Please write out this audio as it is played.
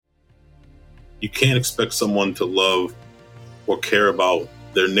you can't expect someone to love or care about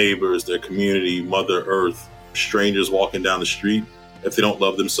their neighbors, their community, Mother Earth, strangers walking down the street if they don't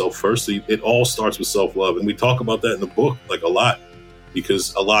love themselves first. So it all starts with self-love. And we talk about that in the book like a lot,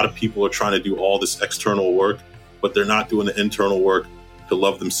 because a lot of people are trying to do all this external work, but they're not doing the internal work to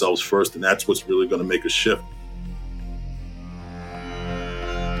love themselves first. And that's what's really going to make a shift.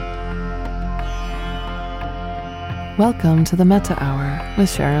 Welcome to the Metta Hour with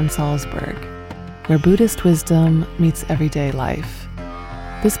Sharon Salzberg, where Buddhist wisdom meets everyday life.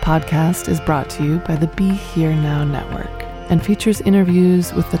 This podcast is brought to you by the Be Here Now Network and features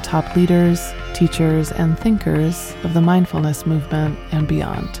interviews with the top leaders, teachers, and thinkers of the mindfulness movement and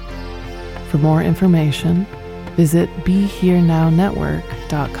beyond. For more information, visit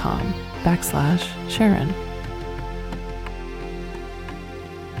BeHereNowNetwork.com/Sharon.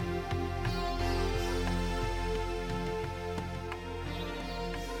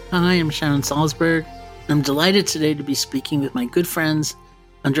 Hi, I'm Sharon Salzberg. I'm delighted today to be speaking with my good friends,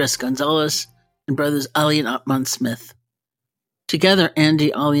 Andrés González and brothers Ali and Atman Smith. Together,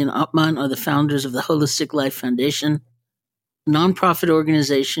 Andy, Ali, and Atman are the founders of the Holistic Life Foundation, a nonprofit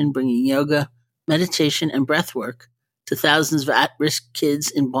organization bringing yoga, meditation, and breathwork to thousands of at-risk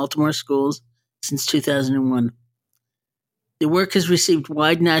kids in Baltimore schools since 2001. Their work has received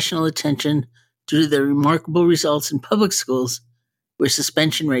wide national attention due to their remarkable results in public schools, where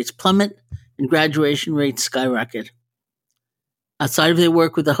suspension rates plummet and graduation rates skyrocket. Outside of their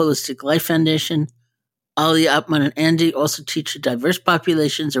work with the Holistic Life Foundation, Ali, Atman, and Andy also teach to diverse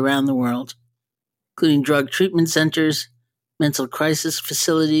populations around the world, including drug treatment centers, mental crisis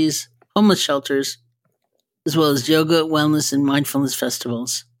facilities, homeless shelters, as well as yoga, wellness, and mindfulness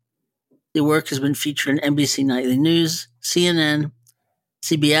festivals. Their work has been featured in NBC Nightly News, CNN,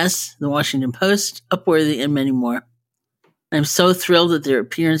 CBS, The Washington Post, Upworthy, and many more. I'm so thrilled that their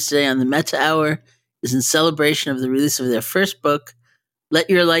appearance today on the Metta Hour is in celebration of the release of their first book, Let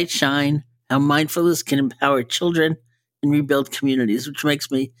Your Light Shine, How Mindfulness Can Empower Children and Rebuild Communities, which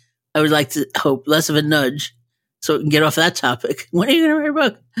makes me, I would like to hope, less of a nudge so we can get off that topic. When are you going to write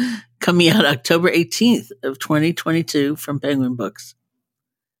a book? Coming out October 18th of 2022 from Penguin Books.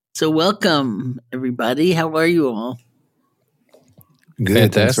 So welcome, everybody. How are you all? Good.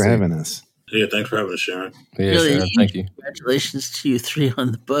 Fantastic. Thanks for having us. Yeah, thanks for having us, Sharon. Yeah, Really, Sharon, thank you. Congratulations to you three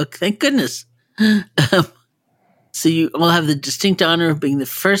on the book. Thank goodness. So you all have the distinct honor of being the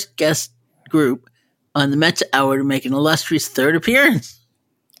first guest group on the Metta Hour to make an illustrious third appearance.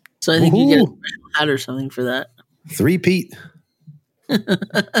 So I think you get a special hat or something for that. Three-peat.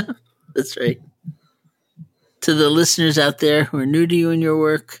 That's right. To the listeners out there who are new to you and your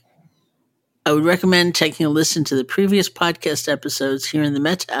work, I would recommend taking a listen to the previous podcast episodes here in the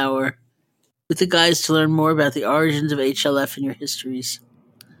Metta Hour with the guys to learn more about the origins of HLF and your histories.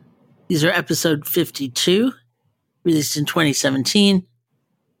 These are episode 52, released in 2017,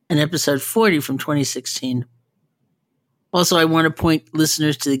 and episode 40 from 2016. Also, I want to point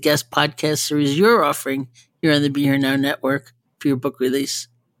listeners to the guest podcast series you're offering here on the Be Here Now Network for your book release.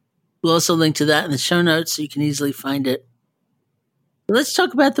 We'll also link to that in the show notes so you can easily find it. But let's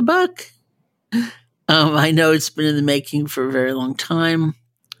talk about the book. I know it's been in the making for a very long time.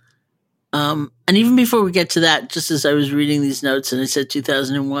 And even before we get to that, just as I was reading these notes and I said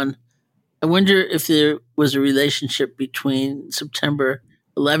 2001, I wonder if there was a relationship between September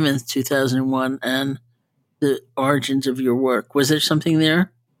 11th, 2001 and the origins of your work. Was there something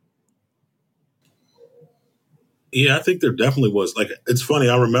there? Yeah, I think there definitely was. Like, it's funny.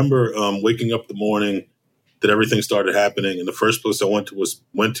 I remember waking up the morning that everything started happening, and the first place I went to was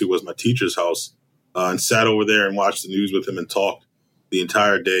my teacher's house, and sat over there and watched the news with him and talked the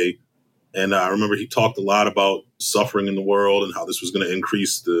entire day. And I remember he talked a lot about suffering in the world and how this was going to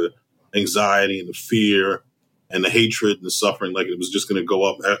increase the anxiety and the fear and the hatred and the suffering. Like, it was just going to go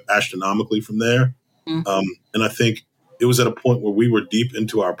up astronomically from there. Mm-hmm. And I think it was at a point where we were deep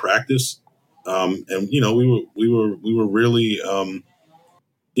into our practice. And we were really,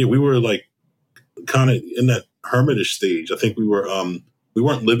 we were like kind of in that hermitish stage. I think we weren't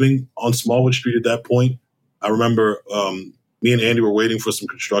living on Smallwood Street at that point. I remember, me and Andy were waiting for some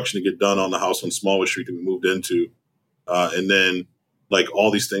construction to get done on the house on Smallwood Street that we moved into. And then like all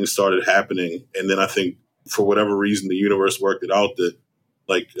these things started happening. And then I think for whatever reason, the universe worked it out that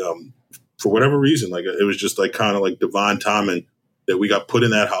like, for whatever reason, like it was just like kind of like divine timing that we got put in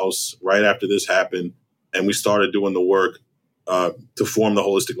that house right after this happened. And we started doing the work to form the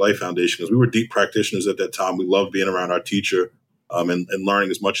Holistic Life Foundation, because we were deep practitioners at that time. We loved being around our teacher and learning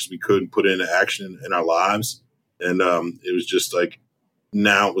as much as we could and put it into action in our lives. And it was just like,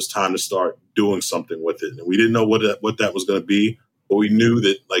 now it was time to start doing something with it. And we didn't know what that was going to be, but we knew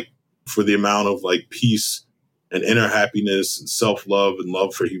that like for the amount of like peace and inner happiness and self-love and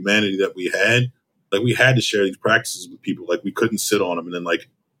love for humanity that we had. Like we had to share these practices with people. Like we couldn't sit on them. And then like,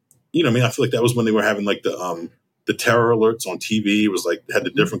 you know, I mean, I feel like that was when they were having like the terror alerts on TV. It was like, had the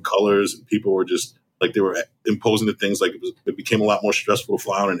different colors and people were just like, they were imposing the things like it became a lot more stressful to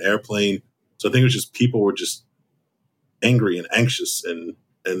fly on an airplane. So I think it was just people were just angry and anxious and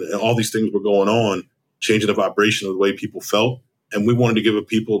all these things were going on, changing the vibration of the way people felt. And we wanted to give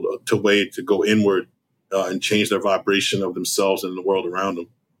people a way to go inward and change their vibration of themselves and the world around them.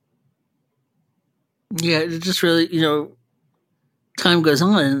 Yeah, it just really, you know, time goes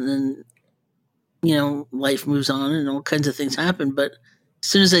on and, you know, life moves on and all kinds of things happen. But as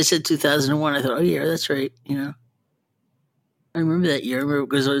soon as I said 2001, I thought, oh, yeah, that's right. You know, I remember that year. I remember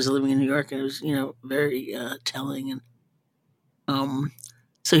because I was living in New York and it was, you know, very telling. And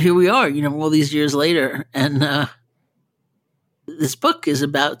so here we are, you know, all these years later. And this book is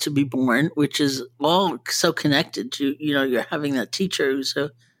about to be born, which is all so connected to, you know, you're having that teacher who's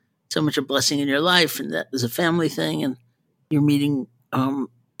so much a blessing in your life, and that is a family thing, and you're meeting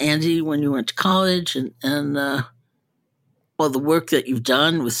Andy when you went to college, and all the work that you've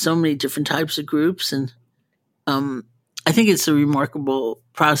done with so many different types of groups, and I think it's a remarkable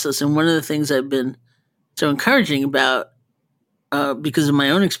process. And one of the things I've been so encouraging about, because of my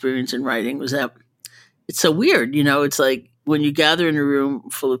own experience in writing, was that it's so weird. You know, it's like when you gather in a room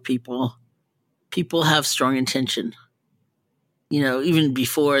full of people have strong intention. You know, even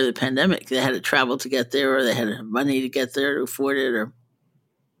before the pandemic, they had to travel to get there, or they had money to get there to afford it, or,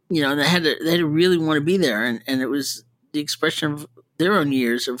 you know, they had to really want to be there. And it was the expression of their own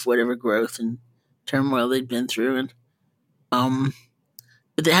years of whatever growth and turmoil they'd been through. And,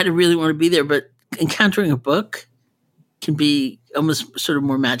 but they had to really want to be there. But encountering a book can be almost sort of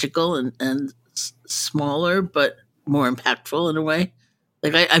more magical and smaller, but more impactful in a way.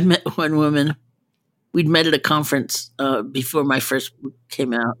 Like I met one woman. We'd met at a conference before my first book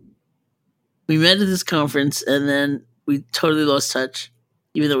came out. We met at this conference, and then we totally lost touch,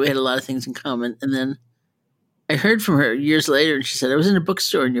 even though we had a lot of things in common. And then I heard from her years later, and she said, I was in a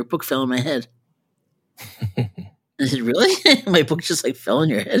bookstore, and your book fell on my head. I said, really? My book just like fell on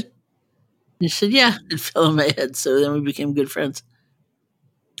your head? And she said, yeah, it fell on my head. So then we became good friends.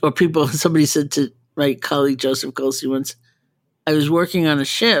 Or somebody said to my colleague, Joseph Golsey, once, I was working on a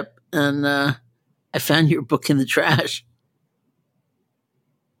ship, and I found your book in the trash.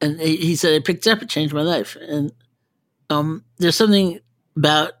 And he said, I picked it up, it changed my life. And there's something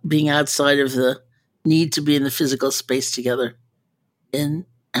about being outside of the need to be in the physical space together and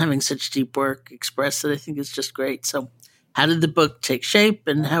having such deep work expressed that I think is just great. So how did the book take shape,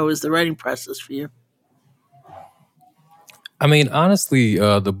 and how was the writing process for you? I mean, honestly,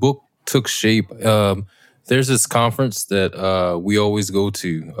 the book took shape. There's this conference that we always go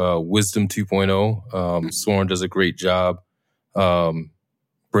to, Wisdom 2.0. Soren does a great job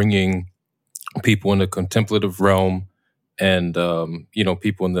bringing people in the contemplative realm and, you know,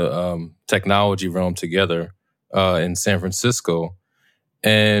 people in the technology realm together in San Francisco.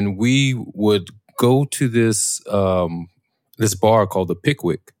 And we would go to this bar called the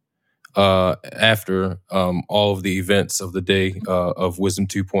Pickwick after all of the events of the day of Wisdom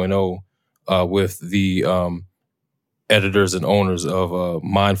 2.0. With the editors and owners of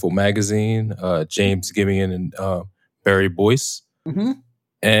Mindful Magazine, James Gimian and Barry Boyce. Mm-hmm.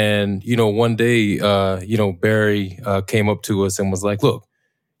 And, you know, one day, you know, Barry came up to us and was like, look,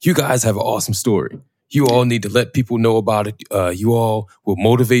 you guys have an awesome story. You all need to let people know about it. You all will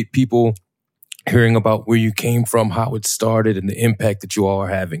motivate people hearing about where you came from, how it started, and the impact that you all are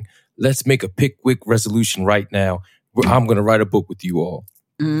having. Let's make a Pickwick resolution right now. I'm going to write a book with you all.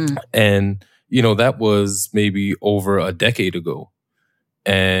 And, you know, that was maybe over a decade ago.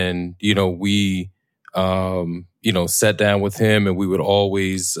 And, you know, we, you know, sat down with him, and we would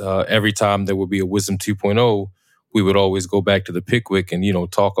always, every time there would be a Wisdom 2.0, we would always go back to the Pickwick and, you know,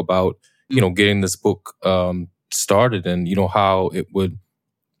 talk about, you know, getting this book started and, you know, how it would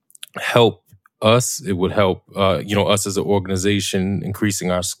help us. It would help, you know, us as an organization, increasing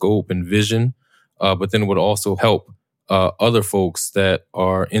our scope and vision. But then it would also help other folks that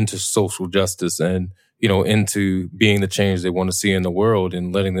are into social justice and, you know, into being the change they want to see in the world,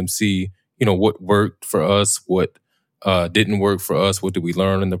 and letting them see, you know, what worked for us, what didn't work for us, what did we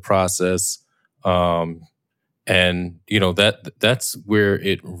learn in the process. And, you know, that's where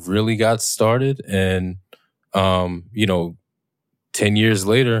it really got started. And, you know, 10 years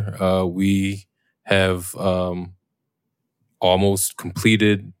later, we have almost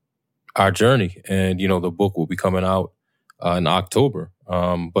completed our journey. And, you know, the book will be coming out in October.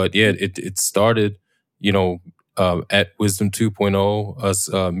 But yeah, it started, you know, at Wisdom 2.0, us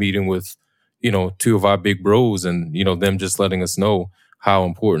meeting with, two of our big bros and, them just letting us know how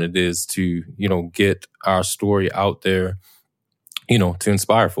important it is to, get our story out there, to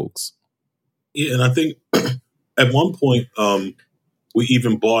inspire folks. Yeah, and I think at one point, we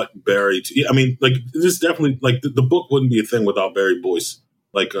even bought Barry. This definitely, the book wouldn't be a thing without Barry Boyce.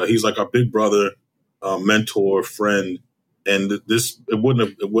 He's like our big brother, mentor, friend, and it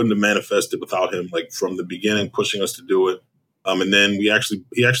wouldn't have manifested without him. Like from the beginning, pushing us to do it. And then he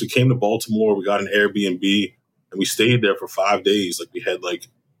actually came to Baltimore. We got an Airbnb and we stayed there for 5 days. Like we had like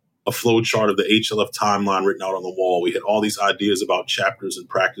a flow chart of the HLF timeline written out on the wall. We had all these ideas about chapters and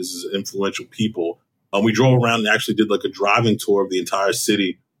practices of influential people. We drove around and actually did like a driving tour of the entire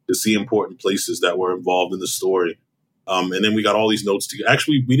city to see important places that were involved in the story. And then we got all these notes together.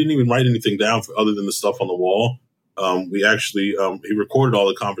 Actually, we didn't even write anything down other than the stuff on the wall. He recorded all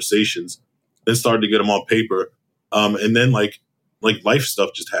the conversations, then started to get them on paper. And then like life stuff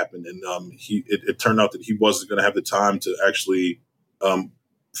just happened. And it turned out that he wasn't going to have the time to actually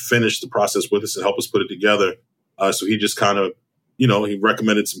finish the process with us and help us put it together. So he just kind of, he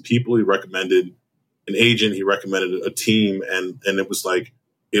recommended some people. He recommended an agent. He recommended a team. And it was like,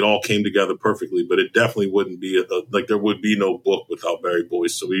 it all came together perfectly, but it definitely wouldn't be there would be no book without Barry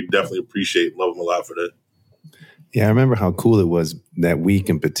Boyce. So we definitely appreciate, love him a lot for that. Yeah, I remember how cool it was that week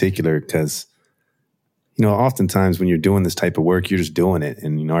in particular because, oftentimes when you're doing this type of work, you're just doing it.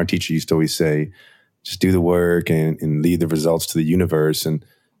 And, our teacher used to always say, just do the work and leave the results to the universe. And,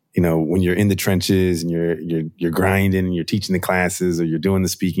 when you're in the trenches and you're grinding and you're teaching the classes or you're doing the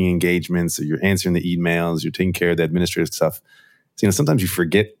speaking engagements or you're answering the emails, you're taking care of the administrative stuff, sometimes you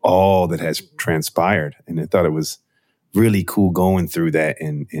forget all that has transpired. And I thought it was really cool going through that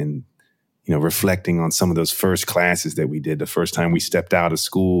and reflecting on some of those first classes that we did, the first time we stepped out of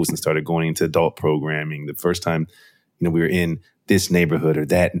schools and started going into adult programming, the first time, we were in this neighborhood or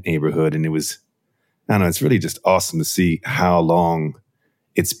that neighborhood. And it was, it's really just awesome to see how long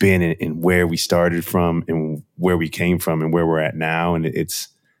it's been and where we started from and where we came from and where we're at now. And it's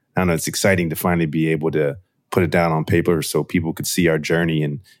exciting to finally be able to put it down on paper so people could see our journey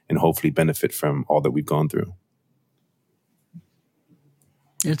and hopefully benefit from all that we've gone through.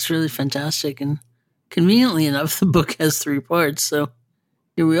 It's really fantastic. And conveniently enough, the book has 3 parts. So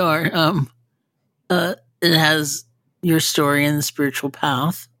here we are. It has your story and the spiritual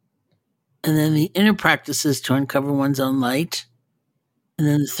path, and then the inner practices to uncover one's own light. And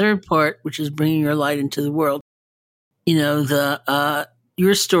then the 3rd part, which is bringing your light into the world.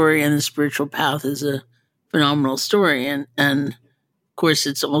 Your story and the spiritual path is a phenomenal story. And of course,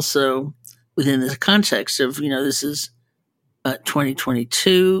 it's also within the context of, this is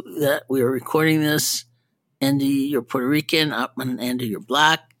 2022 that we are recording this. Andy, you're Puerto Rican. Atman and Andy, you're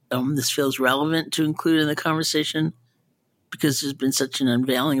Black. This feels relevant to include in the conversation because there's been such an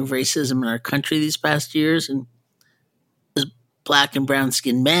unveiling of racism in our country these past years. And as Black and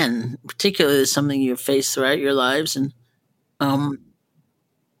brown-skinned men, particularly, is something you've faced throughout your lives. And,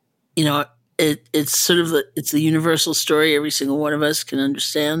 it's sort of it's the universal story every single one of us can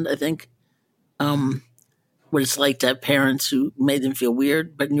understand, I think. What it's like to have parents who made them feel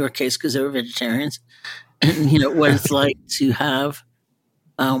weird, but in your case, because they were vegetarians, and what it's like to have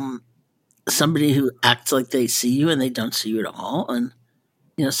somebody who acts like they see you and they don't see you at all, and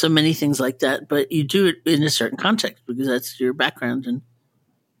so many things like that. But you do it in a certain context because that's your background,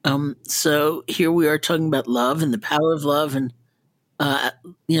 and so here we are talking about love and the power of love, and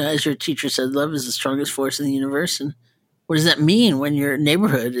as your teacher said, love is the strongest force in the universe. And what does that mean when your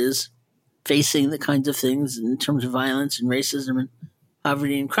neighborhood is facing the kinds of things in terms of violence and racism and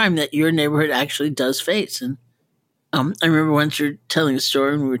poverty and crime that your neighborhood actually does face? And I remember once you're telling a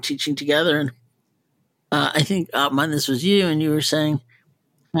story when we were teaching together, and I think, Atman, this was you, and you were saying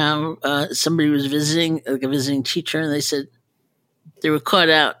how somebody was visiting, like a visiting teacher, and they said they were caught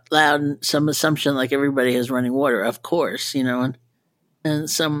out loud in some assumption like everybody has running water, of course, and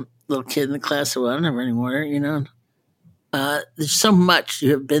some little kid in the class said, well, I don't have running water, there's so much you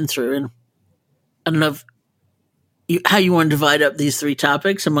have been through, and I don't know how you want to divide up these 3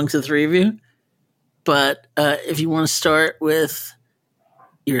 topics amongst the 3 of you, but if you want to start with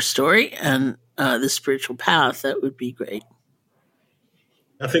your story and the spiritual path, that would be great.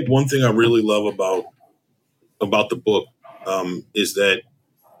 I think one thing I really love about the book is that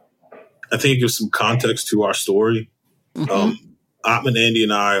I think it gives some context to our story. Mm-hmm. Atman, Andy,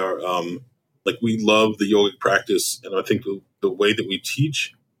 and I are we love the yogic practice, and I think the way that we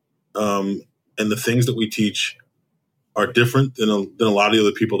teach and the things that we teach are different than a lot of the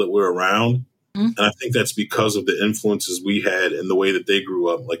other people that we're around. Mm-hmm. And I think that's because of the influences we had and the way that they grew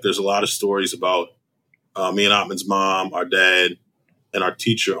up. Like there's a lot of stories about me and Atman's mom, our dad, and our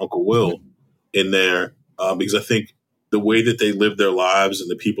teacher, Uncle Will, in there, because I think the way that they lived their lives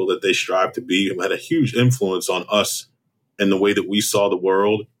and the people that they strive to be had a huge influence on us and the way that we saw the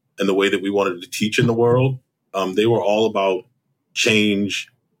world and the way that we wanted to teach in the world. They were all about change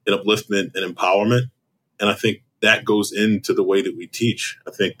and upliftment and empowerment. And I think that goes into the way that we teach.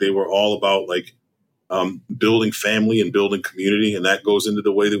 I think they were all about like building family and building community, and that goes into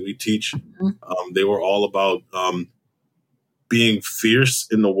the way that we teach. They were all about being fierce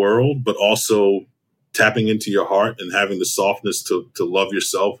in the world, but also tapping into your heart and having the softness to love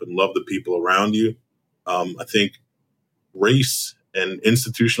yourself and love the people around you. I think race and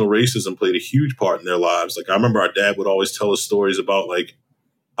institutional racism played a huge part in their lives. Like I remember our dad would always tell us stories about like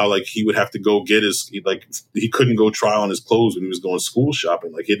how like he would have to go get he couldn't go try on his clothes when he was going school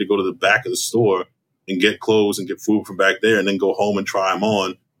shopping. Like he had to go to the back of the store and get clothes and get food from back there and then go home and try them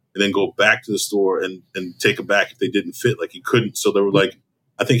on and then go back to the store and take them back if they didn't fit. Like he couldn't. So they were like,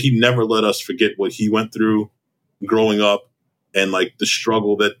 I think he never let us forget what he went through growing up and like the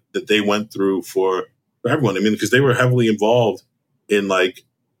struggle that they went through for everyone. I mean, because they were heavily involved in like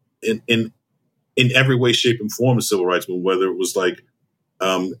in every way, shape, and form of civil rights movement, whether it was like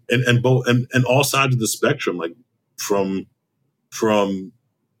and all sides of the spectrum, like from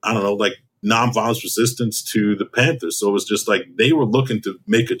I don't know, like nonviolence resistance to the Panthers. So it was just like they were looking to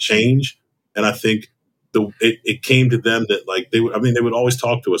make a change, and I think it came to them that like they would always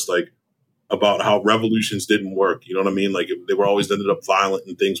talk to us like about how revolutions didn't work. You know what I mean? Like they were always ended up violent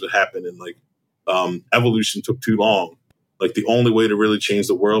and things would happen, and like evolution took too long. Like the only way to really change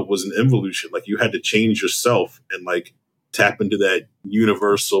the world was an involution. Like you had to change yourself and like tap into that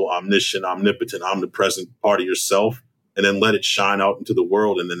universal, omniscient, omnipotent, omnipresent part of yourself and then let it shine out into the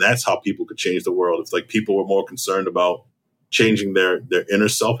world. And then that's how people could change the world. If like people were more concerned about changing their inner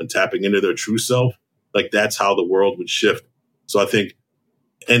self and tapping into their true self, like that's how the world would shift. So I think,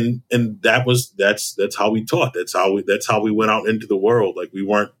 and that's how we taught. That's how we went out into the world. Like we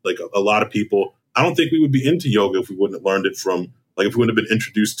weren't like a lot of people. I don't think we would be into yoga if we wouldn't have learned it from, like if we wouldn't have been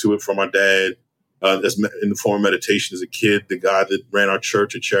introduced to it from our dad, in the form of meditation as a kid, the guy that ran our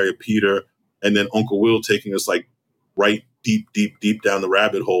church at Chariot Peter, and then Uncle Will taking us like right deep down the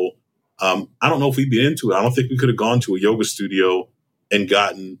rabbit hole. I don't know if we'd be into it. I don't think we could have gone to a yoga studio and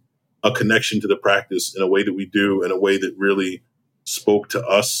gotten a connection to the practice in a way that we do, in a way that really spoke to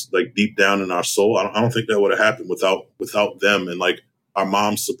us like deep down in our soul. I don't think that would have happened without them and like our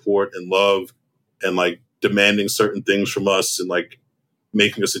mom's support and love and like demanding certain things from us and like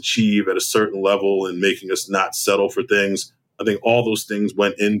making us achieve at a certain level and making us not settle for things. I think all those things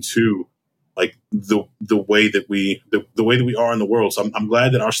went into like the way that we are in the world. So I'm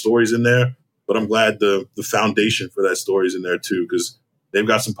glad that our story's in there, but I'm glad the foundation for that story is in there too, because they've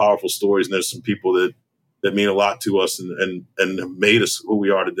got some powerful stories and there's some people that mean a lot to us and have made us who we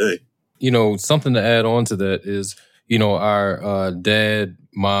are today. You know, something to add on to that is, you know, our dad,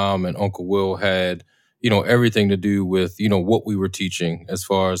 mom, and Uncle Will had, you know, everything to do with, you know, what we were teaching as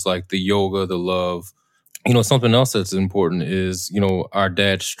far as like the yoga, the love. You know, something else that's important is, you know, our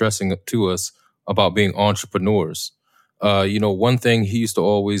dad stressing to us about being entrepreneurs. You know, one thing he used to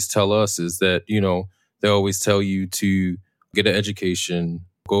always tell us is that, you know, they always tell you to get an education,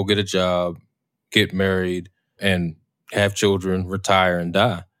 go get a job, get married, and have children, retire, and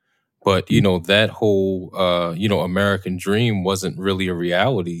die. But, you know, that whole, you know, American dream wasn't really a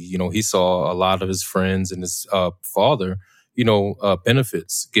reality. You know, he saw a lot of his friends and his father, you know,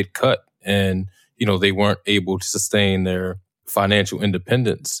 benefits get cut. And, you know, they weren't able to sustain their financial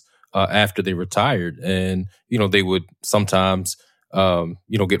independence after they retired. And, you know, they would sometimes, you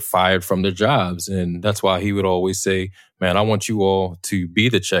know, get fired from their jobs. And that's why he would always say, man, I want you all to be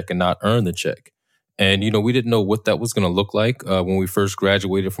the check and not earn the check. And, you know, we didn't know what that was going to look like when we first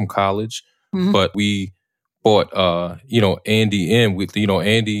graduated from college. Mm-hmm. But we brought, you know, Andy in.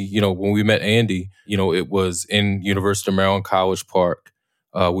 Andy, you know, when we met Andy, you know, it was in University of Maryland College Park.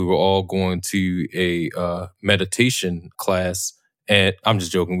 We were all going to a meditation class. And I'm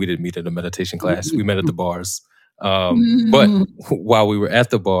just joking. We didn't meet at a meditation class. We met at the bars. But while we were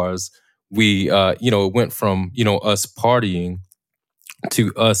at the bars, we, you know, it went from, you know, us partying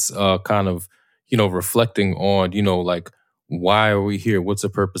to us kind of, you know, reflecting on, you know, like, why are we here? What's the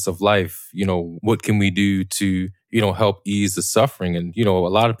purpose of life? You know, what can we do to, you know, help ease the suffering? And, you know, a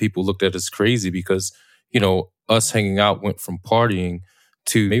lot of people looked at us crazy because, you know, us hanging out went from partying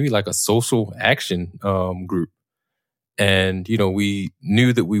to maybe like a social action group. And, you know, we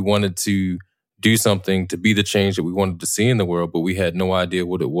knew that we wanted to do something to be the change that we wanted to see in the world, but we had no idea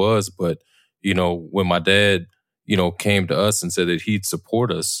what it was. But, you know, when my dad, you know, came to us and said that he'd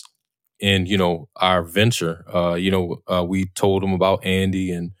support us, in, our venture. We told them about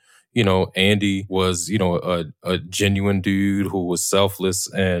Andy, and, Andy was, a genuine dude who was selfless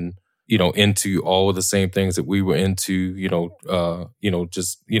and, into all of the same things that we were into,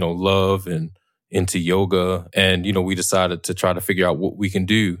 just, love and into yoga. And, we decided to try to figure out what we can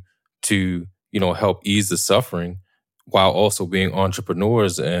do to, help ease the suffering while also being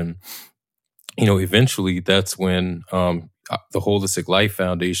entrepreneurs. And, eventually that's when the Holistic Life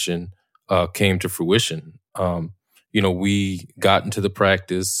Foundation came to fruition. We got into the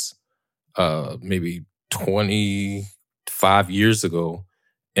practice maybe 25 years ago,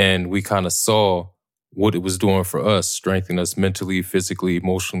 and we kind of saw what it was doing for us, strengthening us mentally, physically,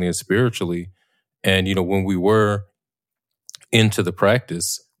 emotionally, and spiritually. And, when we were into the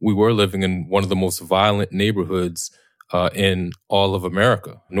practice, we were living in one of the most violent neighborhoods in all of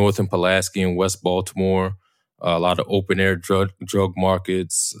America, north in Pulaski and West Baltimore, a lot of open air drug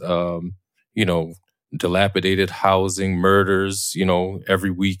markets, dilapidated housing, murders,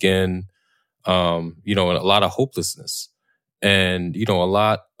 every weekend, and a lot of hopelessness. And, a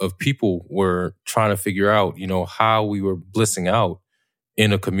lot of people were trying to figure out, how we were blissing out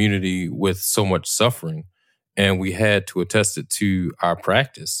in a community with so much suffering. And we had to attest it to our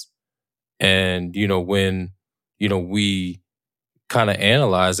practice. And, when, we kind of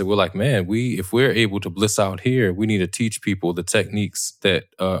analyze it, we're like, man, if we're able to bliss out here, we need to teach people the techniques that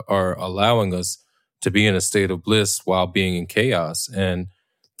are allowing us to be in a state of bliss while being in chaos. And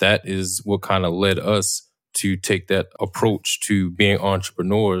that is what kind of led us to take that approach to being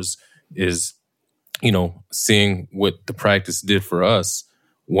entrepreneurs, is, seeing what the practice did for us,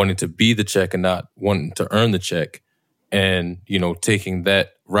 wanting to be the check and not wanting to earn the check, and, taking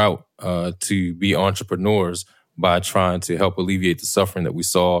that route to be entrepreneurs by trying to help alleviate the suffering that we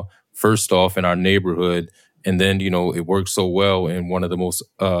saw first off in our neighborhood. And then, it worked so well in one of the most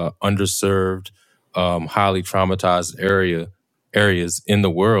underserved, highly traumatized areas in the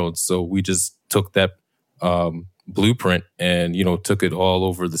world. So we just took that blueprint and, took it all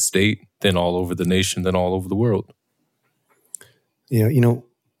over the state, then all over the nation, then all over the world. Yeah,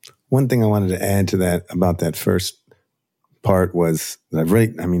 one thing I wanted to add to that about that first part was that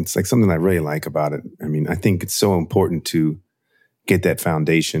it's like something I really like about it. I think it's so important to get that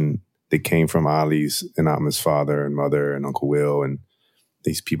foundation that came from Ali's and Atman's father and mother and Uncle Will and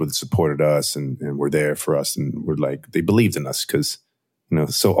these people that supported us and were there for us and were like, they believed in us, because,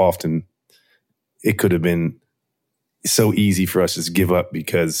 so often it could have been so easy for us to just give up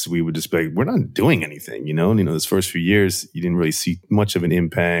because we would just be like, we're not doing anything, those first few years, you didn't really see much of an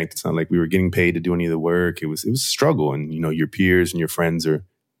impact. It's not like we were getting paid to do any of the work. It was a struggle. And, your peers and your friends are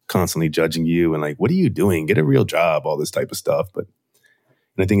constantly judging you and like, what are you doing? Get a real job, all this type of stuff. And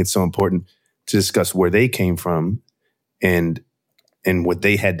I think it's so important to discuss where they came from and what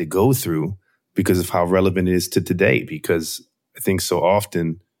they had to go through because of how relevant it is to today. Because I think so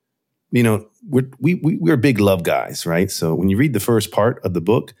often, we're big love guys, right? So when you read the first part of the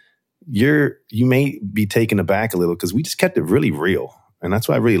book, you may be taken aback a little because we just kept it really real. And that's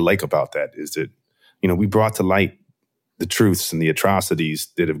what I really like about that is that, we brought to light the truths and the atrocities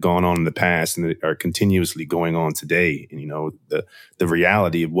that have gone on in the past and that are continuously going on today. And, the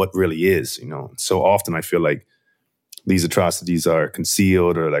reality of what really is, so often I feel like these atrocities are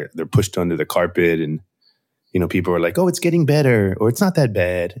concealed or like they're pushed under the carpet and, people are like, oh, it's getting better or it's not that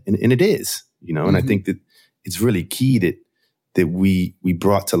bad. And it is, and I think that it's really key that we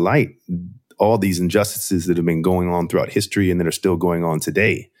brought to light all these injustices that have been going on throughout history and that are still going on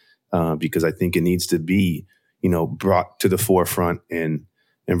today. Because I think it needs to be, brought to the forefront and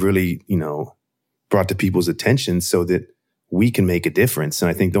really, brought to people's attention so that we can make a difference.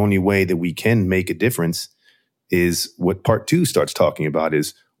 And I think the only way that we can make a difference is what part 2 starts talking about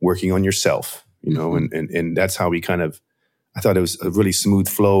is working on yourself, and that's how we I thought it was a really smooth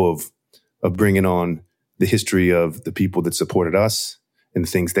flow of bringing on the history of the people that supported us and the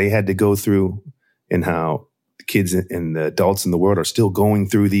things they had to go through and how the kids and the adults in the world are still going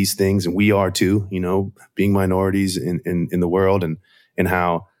through these things. And we are too, being minorities in the world and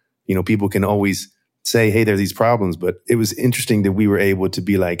how, people can always say, hey, there are these problems. But it was interesting that we were able to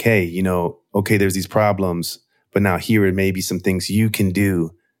be like, hey, okay, there's these problems, but now here are maybe some things you can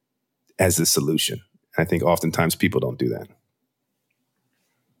do as a solution. I think oftentimes people don't do that.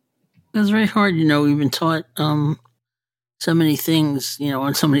 It's very hard, we've been taught so many things,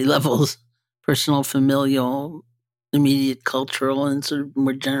 on so many levels, personal, familial, immediate cultural, and sort of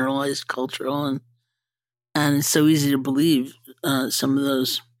more generalized cultural. And it's so easy to believe some of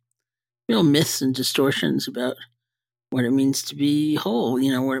those real myths and distortions about what it means to be whole,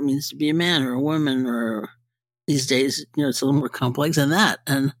 what it means to be a man or a woman, or these days, it's a little more complex than that.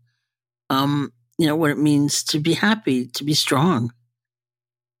 And what it means to be happy, to be strong.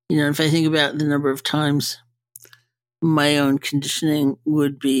 If I think about the number of times my own conditioning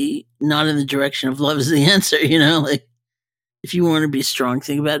would be not in the direction of love is the answer, like if you want to be strong,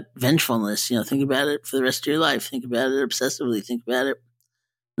 think about vengefulness, think about it for the rest of your life, think about it obsessively, think about it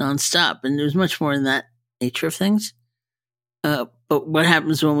nonstop. And there's much more in that nature of things. But what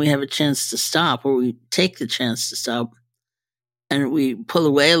happens when we have a chance to stop, or we take the chance to stop and we pull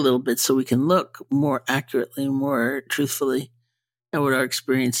away a little bit so we can look more accurately, more truthfully at what our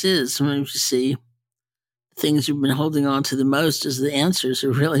experience is? Sometimes you see things you've been holding on to the most as the answers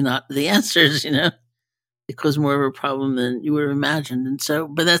are really not the answers, It cause more of a problem than you would have imagined. And so,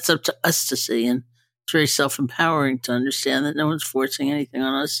 but that's up to us to see. And it's very self-empowering to understand that no one's forcing anything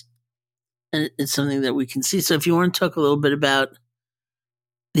on us. And it's something that we can see. So if you want to talk a little bit about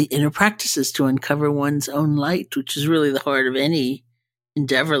the inner practices to uncover one's own light, which is really the heart of any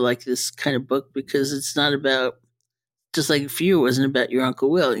endeavor like this kind of book, because it's not about, just like for you, it wasn't about your Uncle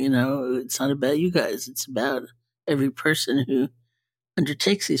Will, it's not about you guys. It's about every person who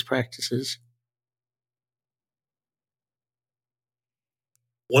undertakes these practices.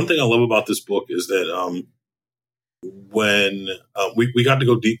 One thing I love about this book is that when we got to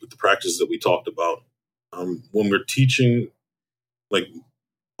go deep with the practices that we talked about, when we're teaching, like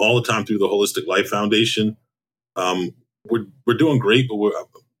all the time through the Holistic Life Foundation, we're doing great, but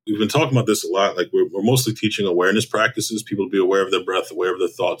we've been talking about this a lot. Like we're mostly teaching awareness practices, people to be aware of their breath, aware of their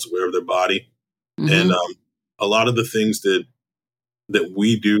thoughts, aware of their body. Mm-hmm. And a lot of the things that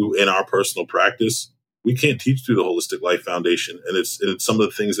we do in our personal practice, we can't teach through the Holistic Life Foundation. And it's some of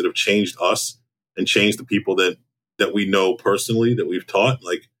the things that have changed us and changed the people that we know personally, that we've taught,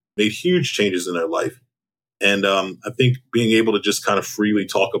 like made huge changes in their life. And I think being able to just kind of freely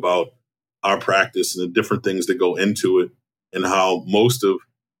talk about our practice and the different things that go into it, and how most of,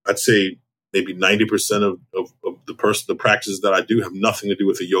 I'd say maybe 90% of the practices that I do have nothing to do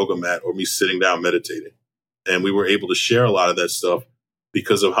with a yoga mat or me sitting down meditating. And we were able to share a lot of that stuff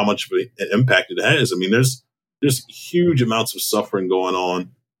because of how much of an impact it has. I mean, there's huge amounts of suffering going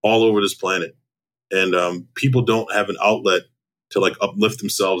on all over this planet. And people don't have an outlet to like uplift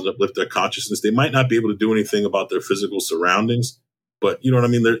themselves and uplift their consciousness. They might not be able to do anything about their physical surroundings, but you know what I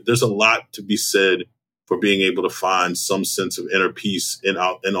mean? There's a lot to be said for being able to find some sense of inner peace in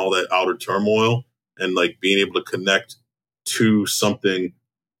all that outer turmoil, and like being able to connect to something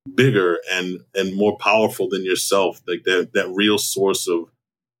bigger and more powerful than yourself, like that real source of,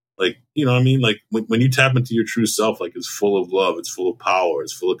 like, you know what I mean? Like when you tap into your true self, like it's full of love, it's full of power,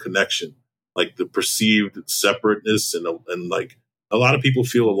 it's full of connection. Like the perceived separateness and like a lot of people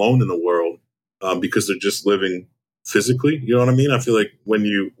feel alone in the world because they're just living physically. You know what I mean? I feel like when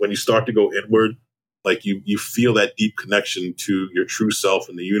you start to go inward, like you feel that deep connection to your true self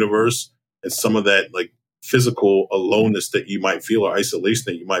and the universe, and some of that like physical aloneness that you might feel or isolation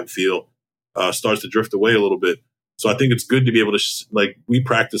that you might feel starts to drift away a little bit. So I think it's good to be able to we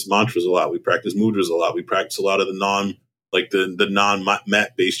practice mantras a lot, we practice mudras a lot, we practice a lot of the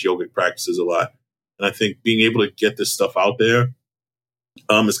non-mat based yogic practices a lot. And I think being able to get this stuff out there,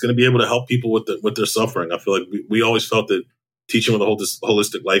 it's going to be able to help people with their suffering. I feel like we always felt that teaching with the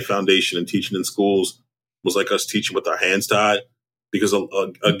Holistic Life Foundation and teaching in schools was like us teaching with our hands tied, because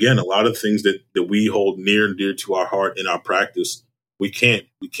again, a lot of things that we hold near and dear to our heart in our practice, we can't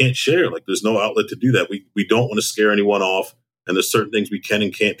share. Like there's no outlet to do that. We don't want to scare anyone off, and there's certain things we can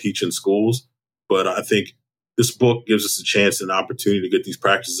and can't teach in schools. But I think this book gives us a chance and an opportunity to get these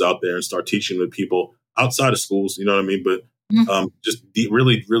practices out there and start teaching with people outside of schools. You know what I mean? But just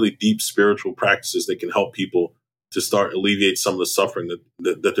really, really deep spiritual practices that can help people to start alleviate some of the suffering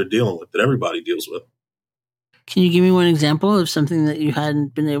that they're dealing with, that everybody deals with. Can you give me one example of something that you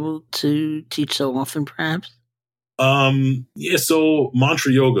hadn't been able to teach so often, perhaps? So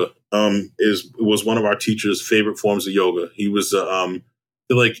mantra yoga was one of our teacher's favorite forms of yoga. He was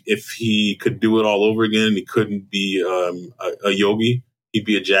like if he could do it all over again, he couldn't be a yogi. He'd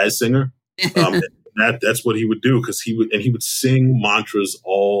be a jazz singer. That's what he would do, because he would sing mantras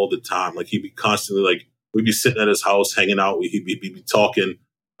all the time. Like he'd be constantly like, we'd be sitting at his house hanging out. He'd be talking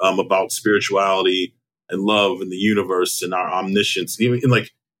about spirituality and love and the universe and our omniscience.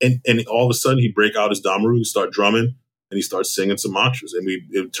 And all of a sudden he'd break out his damaru, he'd start drumming, and he starts singing some mantras, and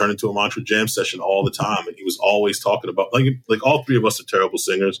it would turn into a mantra jam session all the time. And he was always talking about, like all three of us are terrible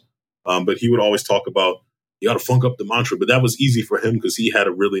singers, but he would always talk about, you got to funk up the mantra. But that was easy for him because he had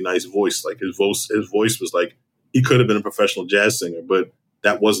a really nice voice. Like his voice was like, he could have been a professional jazz singer, but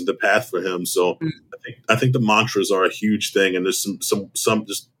that wasn't the path for him. So I think the mantras are a huge thing, and there's some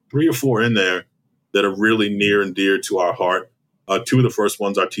just 3 or 4 in there that are really near and dear to our heart. Two of the first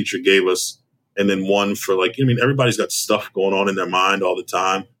ones our teacher gave us, and then one for everybody's got stuff going on in their mind all the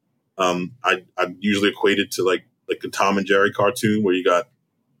time. I usually equate it to like a Tom and Jerry cartoon where you got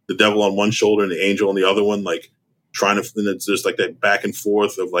the devil on one shoulder and the angel on the other one, like trying to, and it's just like that back and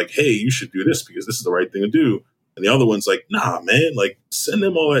forth of like, hey, you should do this because this is the right thing to do. And the other one's like, nah, man, like send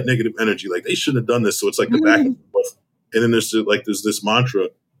them all that negative energy. Like they shouldn't have done this. So it's like the back and forth. And then there's this mantra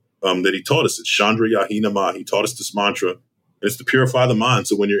that he taught us. It's Chandra Yahina Ma. He taught us this mantra. And it's to purify the mind.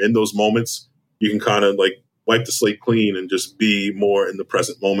 So when you're in those moments, you can kind of like wipe the slate clean and just be more in the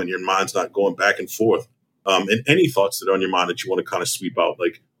present moment. Your mind's not going back and forth. And any thoughts that are on your mind that you want to kind of sweep out,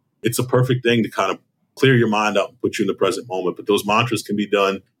 like it's a perfect thing to kind of clear your mind out and put you in the present moment. But those mantras can be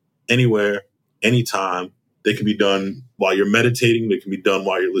done anywhere, anytime. They can be done while you're meditating. They can be done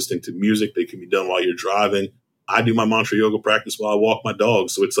while you're listening to music. They can be done while you're driving. I do my mantra yoga practice while I walk my dog.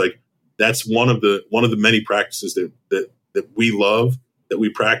 So it's like, that's one of the many practices that we love, that we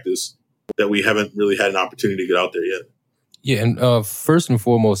practice, that we haven't really had an opportunity to get out there yet. Yeah. And first and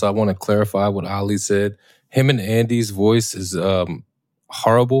foremost, I want to clarify what Ali said. Him and Andy's voice is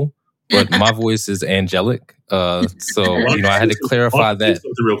horrible, but my voice is angelic. So, I had to clarify that.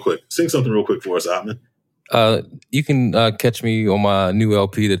 Sing something real quick for us, Atman. You can catch me on my new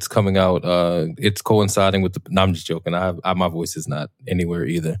LP that's coming out. It's coinciding with no, I'm just joking. My voice is not anywhere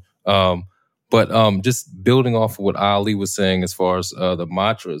either. But just building off of what Ali was saying as far as the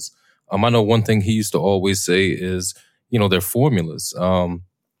mantras, I know one thing he used to always say is, they're formulas.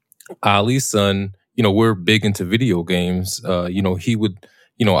 Ali's son, we're big into video games. He would,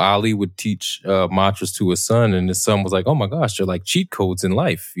 Ali would teach mantras to his son, and his son was like, oh my gosh, they're like cheat codes in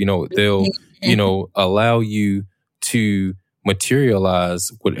life. They'll, allow you to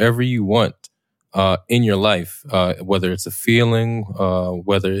materialize whatever you want in your life, whether it's a feeling,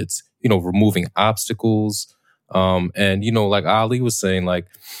 whether it's, removing obstacles. And, like Ali was saying, like,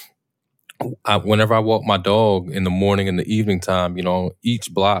 whenever I walk my dog in the morning and the evening time,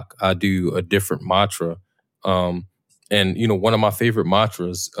 each block I do a different mantra. And, one of my favorite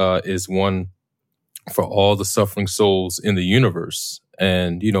mantras is one for all the suffering souls in the universe.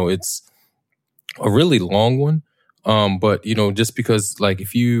 And, it's a really long one. But, just because, like,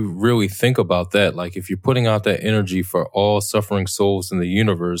 if you really think about that, like, if you're putting out that energy for all suffering souls in the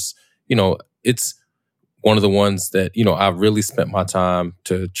universe, it's one of the ones that, I've really spent my time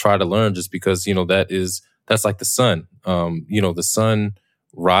to try to learn, just because, that's like the sun. The sun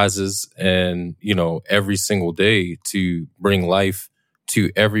rises and, every single day to bring life to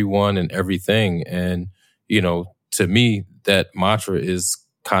everyone and everything. And, to me, that mantra is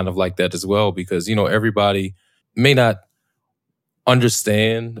kind of like that as well, because, everybody may not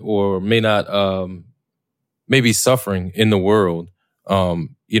understand or may not, maybe suffering in the world,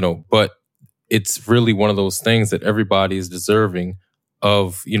 but it's really one of those things that everybody is deserving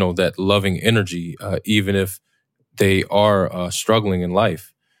of, that loving energy, even if they are struggling in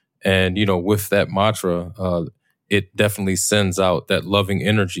life. And, with that mantra, it definitely sends out that loving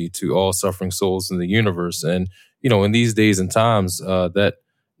energy to all suffering souls in the universe. And, in these days and times, that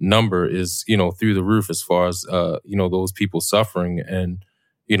number is, through the roof as far as, those people suffering. And,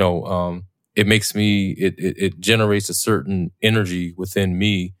 it makes me, it generates a certain energy within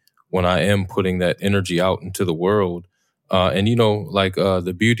me when I am putting that energy out into the world. And,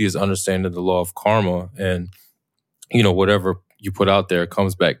 the beauty is understanding the law of karma, and, whatever you put out there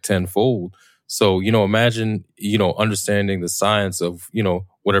comes back tenfold. So, imagine, understanding the science of,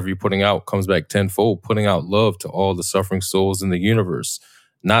 whatever you're putting out comes back tenfold, putting out love to all the suffering souls in the universe.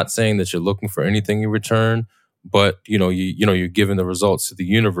 Not saying that you're looking for anything in return, but, you're giving the results to the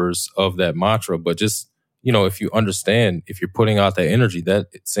universe of that mantra. But just, if you understand, if you're putting out that energy, that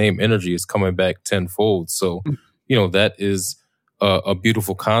same energy is coming back tenfold. So, that is a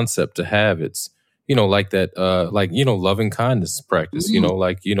beautiful concept to have. It's, like that, loving kindness practice, you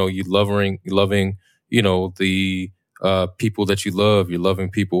loving, the people that you love. You're loving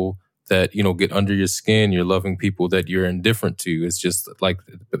people that, get under your skin. You're loving people that you're indifferent to. It's just like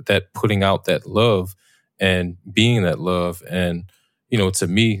that, putting out that love and being that love. And, to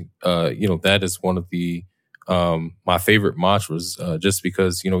me, that is one of the, my favorite mantras, just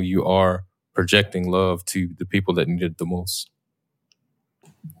because, you are projecting love to the people that need it the most.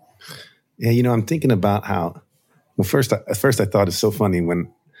 Yeah, I'm thinking about how, at first I thought it's so funny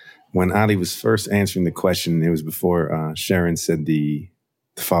when Ali was first answering the question, it was before Sharon said the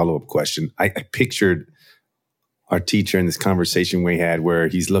follow-up question. I pictured our teacher in this conversation we had where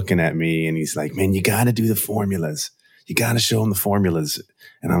he's looking at me and he's like, man, you got to do the formulas. You got to show him the formulas.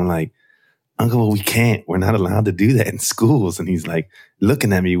 And I'm like, Uncle, well, we can't. We're not allowed to do that in schools. And he's like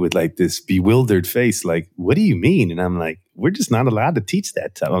looking at me with like this bewildered face, like, what do you mean? And I'm like, we're just not allowed to teach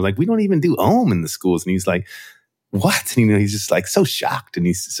that stuff. I was like, we don't even do Om in the schools. And he's like, what? And, he's just like so shocked and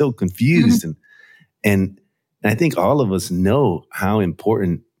he's so confused. And I think all of us know how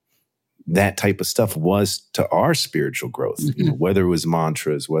important that type of stuff was to our spiritual growth, whether it was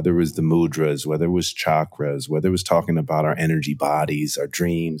mantras, whether it was the mudras, whether it was chakras, whether it was talking about our energy bodies, our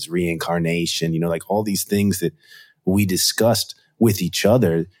dreams, reincarnation, like all these things that we discussed with each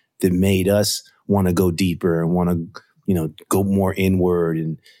other that made us want to go deeper and want to, go more inward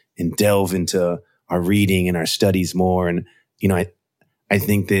and delve into our reading and our studies more. And, I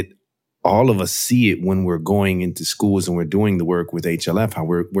think that all of us see it when we're going into schools and we're doing the work with HLF, how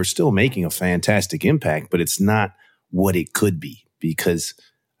we're still making a fantastic impact, but it's not what it could be. Because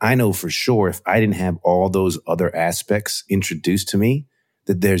I know for sure if I didn't have all those other aspects introduced to me,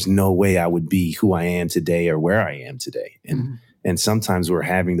 that there's no way I would be who I am today or where I am today. And sometimes we're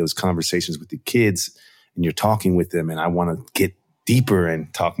having those conversations with the kids and you're talking with them and I want to get deeper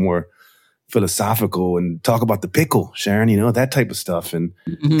and talk more philosophical and talk about the pickle, Sharon, that type of stuff. And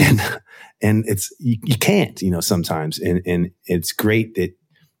it's, you can't, sometimes. And it's great that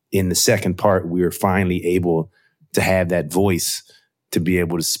in the second part, we were finally able to have that voice to be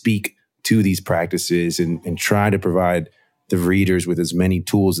able to speak to these practices and try to provide the readers with as many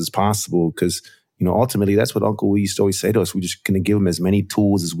tools as possible. Because, ultimately that's what Uncle used to always say to us. We're just going to give them as many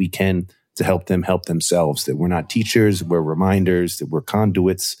tools as we can to help them help themselves, that we're not teachers, we're reminders, that we're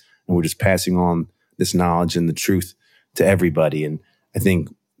conduits, and we're just passing on this knowledge and the truth to everybody. And I think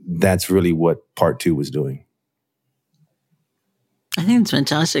that's really what part 2 was doing. I think it's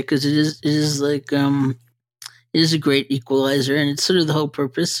fantastic because it is like, it is a great equalizer and it's sort of the whole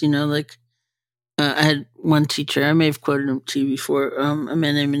purpose, I had one teacher, I may have quoted him to you before, a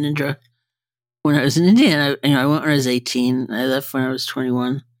man named Indra. When I was in India, I went when I was 18. I left when I was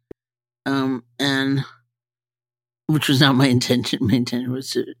 21. And which was not my intention. My intention was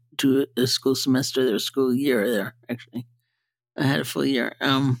to do a school semester there, a school year there, actually. I had a full year.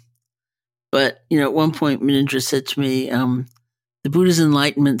 But, at one point, Minindra said to me, the Buddha's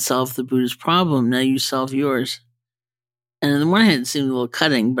enlightenment solved the Buddha's problem. Now you solve yours. And on the one hand, it seemed a little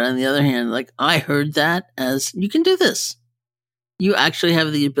cutting. But on the other hand, I heard that as, you can do this. You actually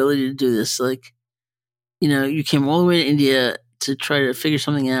have the ability to do this. You came all the way to India to try to figure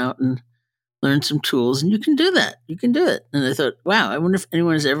something out and learn some tools, and you can do that. You can do it. And I thought, wow, I wonder if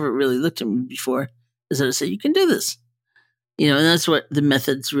anyone has ever really looked at me before as I say, you can do this. And that's what the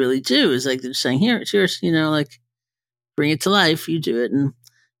methods really do, is they're saying, here, it's yours, bring it to life, you do it. And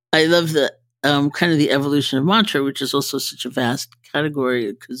I love the kind of the evolution of mantra, which is also such a vast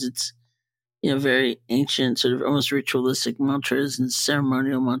category because it's, very ancient, sort of almost ritualistic mantras and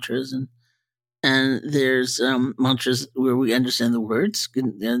ceremonial mantras. And there's mantras where we understand the words,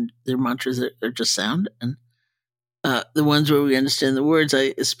 and there are mantras that are just sound. And the ones where we understand the words,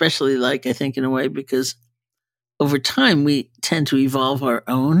 I especially like, I think, in a way, because over time we tend to evolve our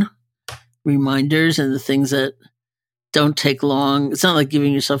own reminders and the things that don't take long. It's not like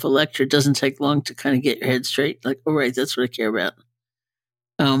giving yourself a lecture. It doesn't take long to kind of get your head straight. Oh, right, that's what I care about.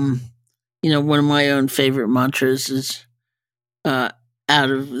 One of my own favorite mantras is out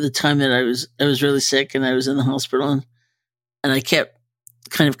of the time that I was really sick and I was in the hospital and I kept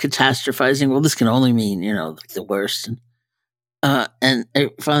kind of catastrophizing. Well, this can only mean, the worst. And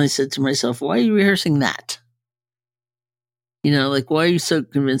I finally said to myself, why are you rehearsing that? Why are you so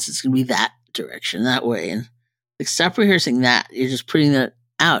convinced it's going to be that direction, that way? And stop rehearsing that. You're just putting that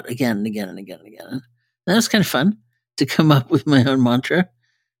out again and again and again and again. And that was kind of fun to come up with my own mantra.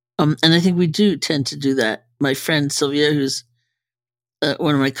 And I think we do tend to do that. My friend Sylvia, who's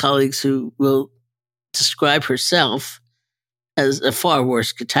one of my colleagues who will describe herself as a far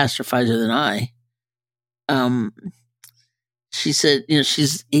worse catastrophizer than I. She said,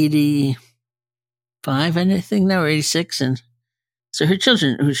 she's 85, I think now, or 86. And so her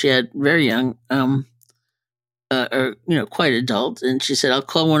children, who she had very young, are, quite adult. And she said, I'll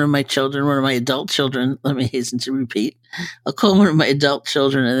call one of my adult children, let me hasten to repeat, I'll call one of my adult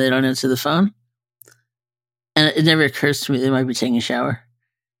children and they don't answer the phone. And it never occurs to me they might be taking a shower.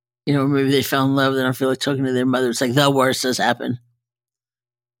 Maybe they fell in love. They don't feel like talking to their mother. It's like the worst has happened.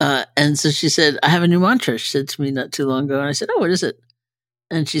 And so she said, I have a new mantra. She said to me not too long ago. And I said, oh, what is it?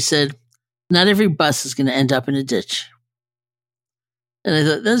 And she said, not every bus is going to end up in a ditch. And I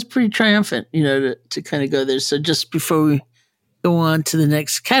thought that's pretty triumphant, to kind of go there. So just before we go on to the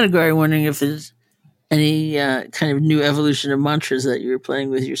next category, I'm wondering if there's any kind of new evolution of mantras that you were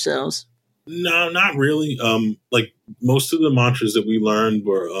playing with yourselves. No, not really. Most of the mantras that we learned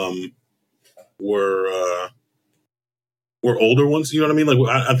were were older ones. You know what I mean? Like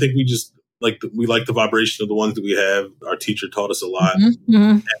I think we just we like the vibration of the ones that we have. Our teacher taught us a lot,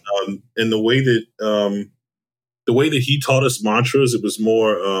 and the way that he taught us mantras, it was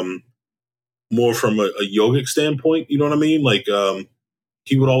more from a yogic standpoint. You know what I mean? Like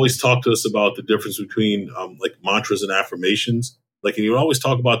he would always talk to us about the difference between like mantras and affirmations. Like, and he would always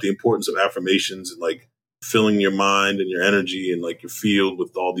talk about the importance of affirmations and like filling your mind and your energy and like your field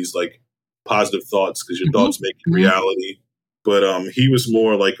with all these like positive thoughts, because your thoughts make reality. But he was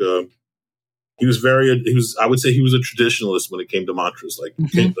more like I would say he was a traditionalist when it came to mantras. Like,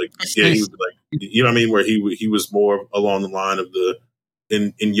 he would like, you know what I mean? Where he was more along the line of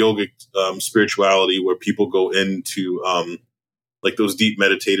in yogic spirituality, where people go into like those deep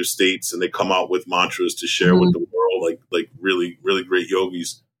meditative states and they come out with mantras to share with the world, like really, really great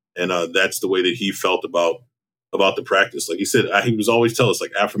yogis. And that's the way that he felt about the practice. Like he said, he was always tell us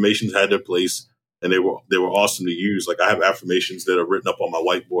like affirmations had their place and they were awesome to use. Like I have affirmations that are written up on my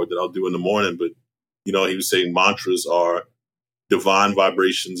whiteboard that I'll do in the morning, but he was saying mantras are divine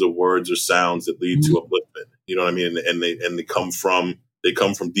vibrations of words or sounds that lead to upliftment. You know what I mean? And they come from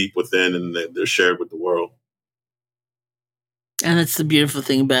deep within, and they're shared with the world. And that's the beautiful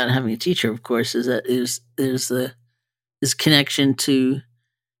thing about having a teacher, of course, is that there's this connection to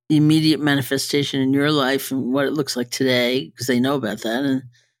the immediate manifestation in your life and what it looks like today, because they know about that. And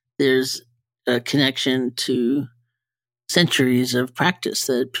there's a connection to centuries of practice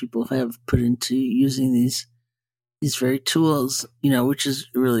that people have put into using these very tools, which is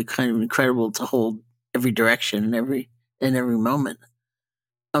really kind of incredible to hold every direction and every moment.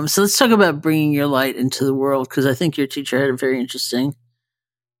 So let's talk about bringing your light into the world, because I think your teacher had a very interesting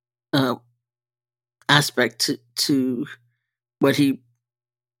aspect to what he,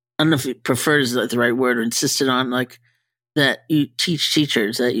 I don't know if he preferred is the right word, or insisted on, like that you teach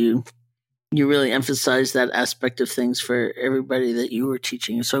teachers, that you really emphasize that aspect of things for everybody that you were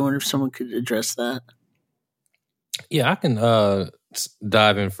teaching. So I wonder if someone could address that. Yeah, I can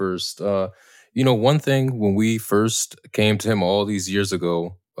dive in first. One thing when we first came to him all these years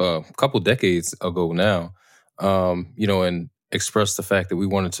ago, a couple decades ago now, and expressed the fact that we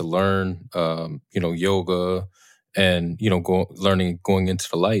wanted to learn, yoga and, going into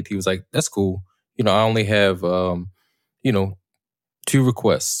the light. He was like, that's cool. I only have, 2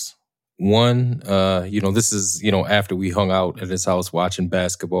 requests. One, this is, after we hung out at his house watching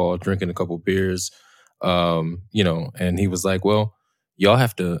basketball, drinking a couple beers, and he was like, well, y'all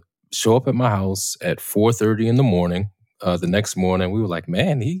have to show up at my house at 4:30 in the morning. The next morning, we were like,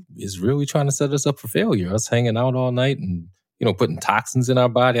 man, he is really trying to set us up for failure. Us hanging out all night and, putting toxins in our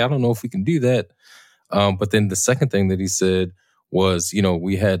body. I don't know if we can do that. But then the second thing that he said was,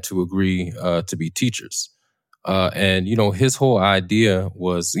 we had to agree to be teachers. And his whole idea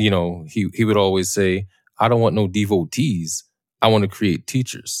was, he would always say, I don't want no devotees. I want to create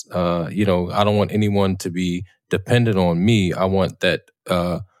teachers. I don't want anyone to be dependent on me. I want that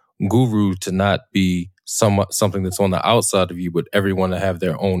guru to not be something that's on the outside of you, but everyone to have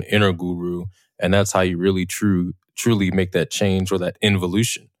their own inner guru. And that's how you really truly make that change or that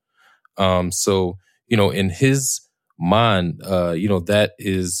involution. So, in his mind, that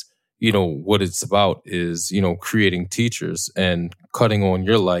is, what it's about is, creating teachers and cutting on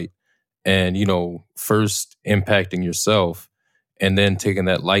your light and, first impacting yourself and then taking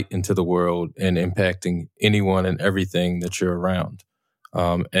that light into the world and impacting anyone and everything that you're around.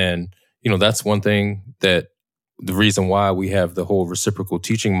 And that's one thing that the reason why we have the whole reciprocal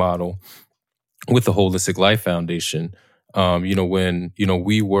teaching model with the Holistic Life Foundation. When,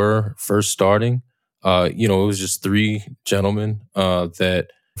 we were first starting, it was just 3 gentlemen that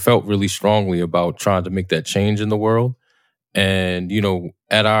felt really strongly about trying to make that change in the world. And,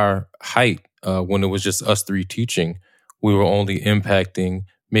 at our height, when it was just us 3 teaching, we were only impacting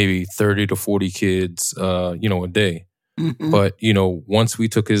maybe 30 to 40 kids, a day. Mm-hmm. But, once we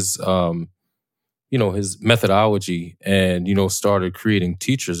took his methodology and, started creating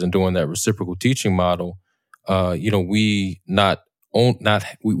teachers and doing that reciprocal teaching model, we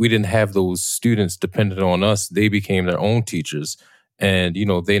didn't have those students dependent on us. They became their own teachers. And,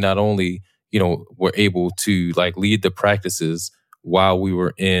 they not only, were able to like lead the practices while we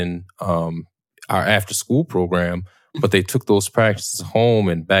were in our after school program, but they took those practices home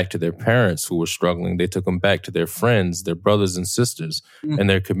and back to their parents who were struggling. They took them back to their friends, their brothers and sisters, and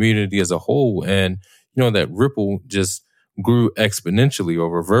their community as a whole. And, that ripple just grew exponentially or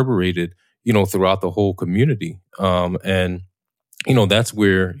reverberated, throughout the whole community. And, that's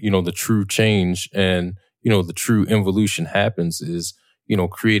where, the true change and, the true involution happens is,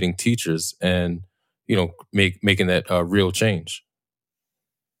 creating teachers and, making that real change.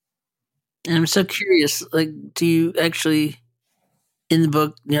 And I'm so curious, like, do you actually in the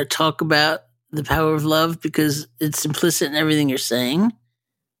book, talk about the power of love because it's implicit in everything you're saying?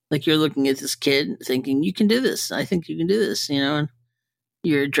 Like you're looking at this kid thinking, you can do this. I think you can do this, and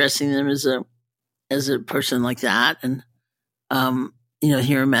you're addressing them as a person like that. And,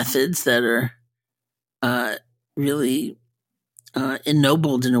 here are methods that are really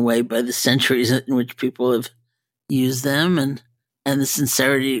ennobled in a way by the centuries in which people have used them and the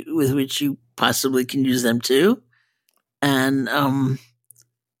sincerity with which you possibly can use them too. And,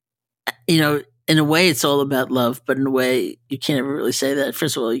 in a way it's all about love, but in a way you can't ever really say that.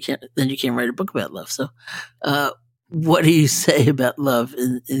 First of all, you can't write a book about love. So, what do you say about love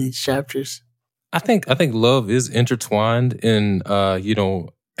in these chapters? I think love is intertwined in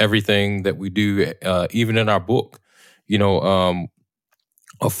everything that we do, even in our book. A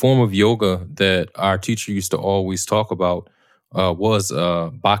form of yoga that our teacher used to always talk about was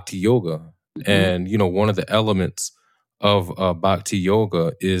bhakti yoga. Mm-hmm. And one of the elements of bhakti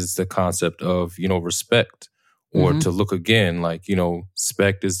yoga is the concept of respect, or to look again. Like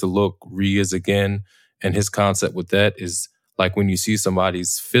spect is to look, re is again, and his concept with that is like when you see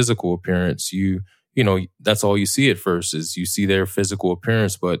somebody's physical appearance, you that's all you see at first is you see their physical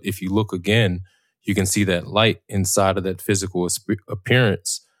appearance. But if you look again, you can see that light inside of that physical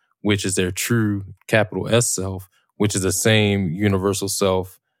appearance, which is their true capital S self, which is the same universal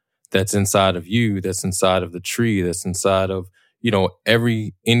self that's inside of you, that's inside of the tree, that's inside of,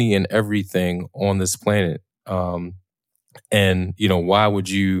 any and everything on this planet. And why would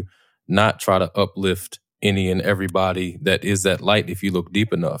you not try to uplift any and everybody that is that light if you look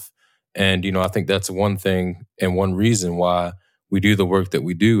deep enough? And, I think that's one thing and one reason why we do the work that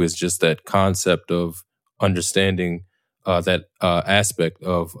we do is just that concept of understanding that aspect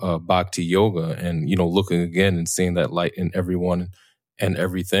of bhakti yoga and, looking again and seeing that light in everyone and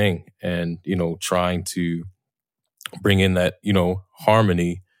everything and, trying to bring in that,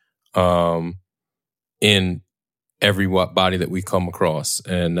 harmony in every body that we come across.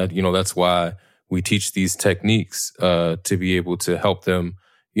 And that, that's why we teach these techniques to be able to help them,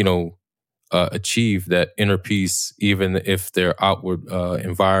 achieve that inner peace, even if their outward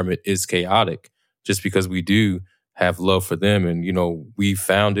environment is chaotic, just because we do have love for them. And, we've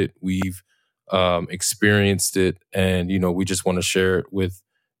found it, we've experienced it, and, we just want to share it with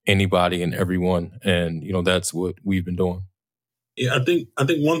anybody and everyone. And, that's what we've been doing. Yeah, I think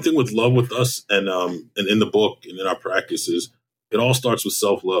one thing with love with us and in the book and in our practices, it all starts with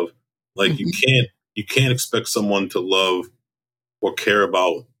self-love. Like you can't expect someone to love or care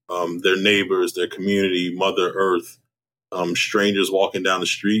about their neighbors, their community, Mother Earth, strangers walking down the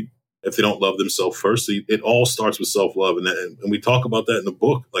street if they don't love themselves first. So it all starts with self-love. And we talk about that in the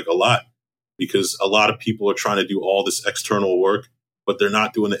book like a lot, because a lot of people are trying to do all this external work, but they're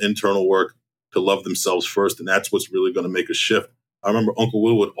not doing the internal work to love themselves first. And that's what's really going to make a shift. I remember Uncle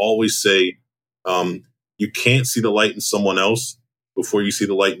Will would always say, you can't see the light in someone else before you see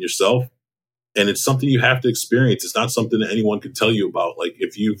the light in yourself. And it's something you have to experience. It's not something that anyone can tell you about. Like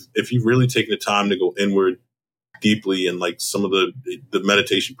if you've really taken the time to go inward deeply, and like some of the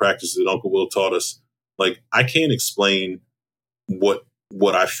meditation practices that Uncle Will taught us, like I can't explain what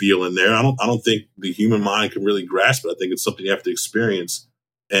I feel in there. I don't think the human mind can really grasp it. I think it's something you have to experience.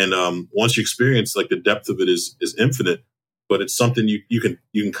 And once you experience, like the depth of it is infinite. But it's something you can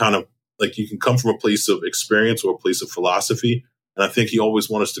kind of like, you can come from a place of experience or a place of philosophy. And I think he always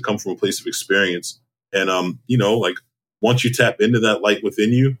wants us to come from a place of experience. And, like once you tap into that light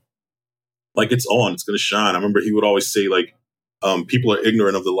within you, like it's on, it's going to shine. I remember he would always say like, people are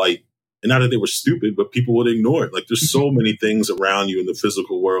ignorant of the light. And not that they were stupid, but people would ignore it. Like there's so many things around you in the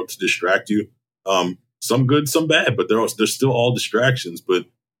physical world to distract you. Some good, some bad, but they're still all distractions. But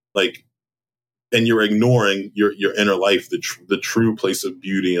like, and you're ignoring your inner life, the true place of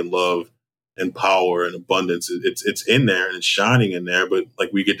beauty and love and power and abundance. It's in there and it's shining in there, but like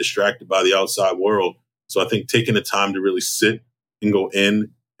we get distracted by the outside world. So I think taking the time to really sit and go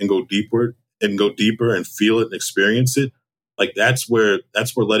in and go deeper and feel it and experience it, like that's where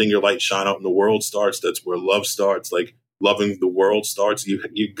letting your light shine out in the world starts. That's where love starts. Like loving the world starts.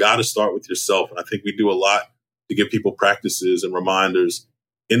 You got to start with yourself. And I think we do a lot to give people practices and reminders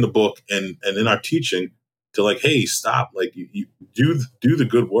in the book and in our teaching to like, hey, stop. Like you do the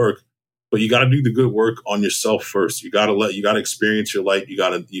good work, but you got to do the good work on yourself first. You got to experience your light. You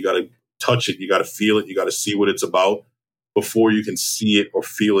got to touch it. You got to feel it. You got to see what it's about before you can see it or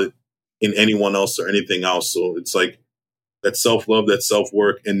feel it in anyone else or anything else. So it's like that self-love, that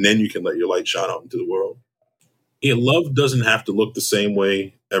self-work, and then you can let your light shine out into the world. Yeah, love doesn't have to look the same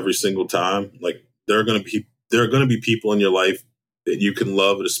way every single time. Like there are going to be people in your life that you can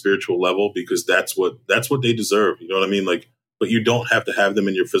love at a spiritual level, because that's what they deserve. You know what I mean? Like, but you don't have to have them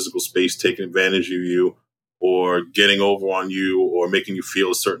in your physical space taking advantage of you or getting over on you or making you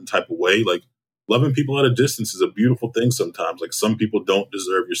feel a certain type of way. Like, loving people at a distance is a beautiful thing sometimes. Like, some people don't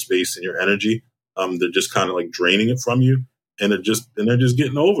deserve your space and your energy. They're just kind of like draining it from you, and they're just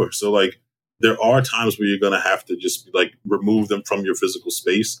getting over. So like, there are times where you're going to have to just like remove them from your physical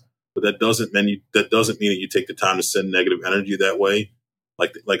space, but that doesn't mean that you take the time to send negative energy that way.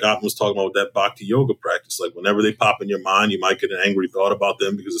 Like Atman was talking about with that bhakti yoga practice. Like, whenever they pop in your mind, you might get an angry thought about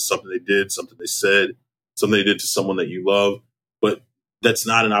them because of something they did, something they said, something they did to someone that you love. But that's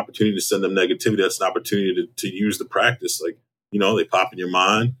not an opportunity to send them negativity. That's an opportunity to use the practice. Like, you know, they pop in your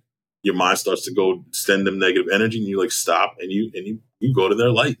mind starts to go send them negative energy, and you like stop and you go to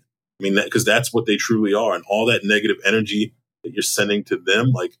their light. I mean, because that's what they truly are. And all that negative energy that you're sending to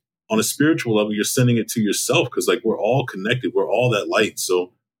them, like on a spiritual level, you're sending it to yourself, because like we're all connected. We're all that light.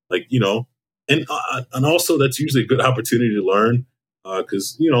 So like, you know, and also that's usually a good opportunity to learn,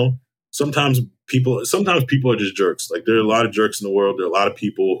 because, you know, sometimes people are just jerks. Like, there are a lot of jerks in the world. There are a lot of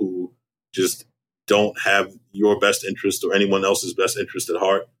people who just don't have your best interest or anyone else's best interest at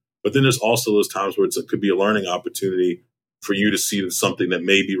heart. But then there's also those times where it could be a learning opportunity for you to see something that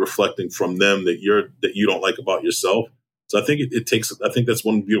may be reflecting from them that you don't like about yourself. So I think I think that's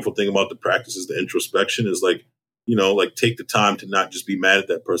one beautiful thing about the practice is the introspection is like, you know, like take the time to not just be mad at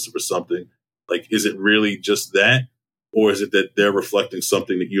that person for something. Like, is it really just that? Or is it that they're reflecting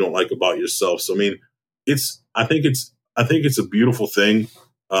something that you don't like about yourself? So, I mean, I think it's a beautiful thing.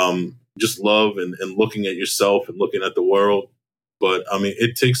 Just love and looking at yourself and looking at the world. But I mean,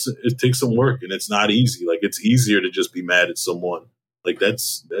 it takes some work, and it's not easy. Like, it's easier to just be mad at someone. Like,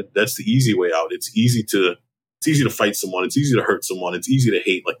 that's the easy way out. It's easy to fight someone. It's easy to hurt someone. It's easy to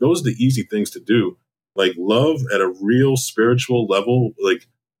hate. Like, those are the easy things to do. Like, love at a real spiritual level, like,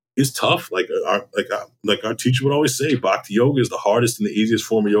 is tough. Like our teacher would always say, bhakti yoga is the hardest and the easiest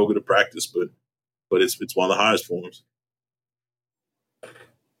form of yoga to practice, but it's one of the highest forms.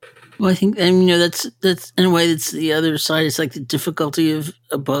 Well, I think, and you know, that's in a way, that's the other side. It's like the difficulty of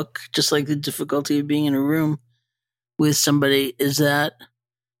a book, just like the difficulty of being in a room with somebody, is that,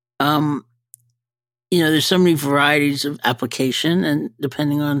 you know, there's so many varieties of application, and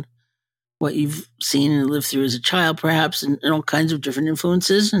depending on what you've seen and lived through as a child, perhaps, and all kinds of different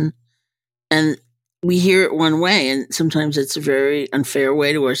influences, and we hear it one way, and sometimes it's a very unfair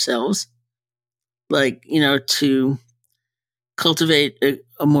way to ourselves, like, you know, to cultivate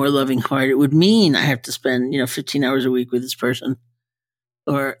a more loving heart, it would mean I have to spend, you know, 15 hours a week with this person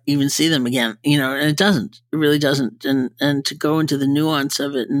or even see them again, you know, and it really doesn't. And to go into the nuance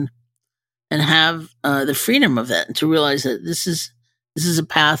of it and have the freedom of that, and to realize that this is a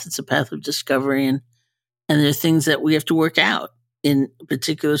path, it's a path of discovery, and there are things that we have to work out in a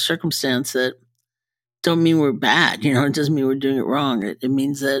particular circumstance that don't mean we're bad, you know, it doesn't mean we're doing it wrong. It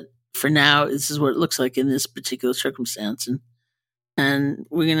means that for now, this is what it looks like in this particular circumstance. And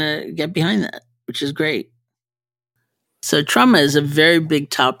we're going to get behind that, which is great. So trauma is a very big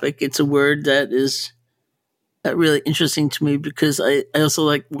topic. It's a word that is really interesting to me, because I also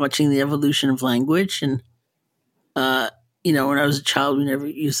like watching the evolution of language. And, you know, when I was a child, we never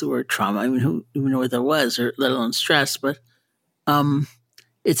used the word trauma. I mean, who even knew what that was, or let alone stress? But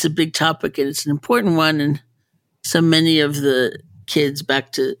it's a big topic, and it's an important one. And so many of the kids,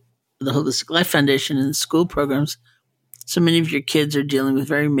 back to the Holistic Life Foundation and the school programs, so many of your kids are dealing with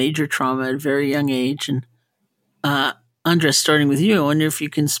very major trauma at a very young age. And Andrés, starting with you, I wonder if you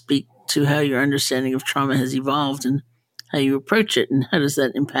can speak to how your understanding of trauma has evolved and how you approach it, and how does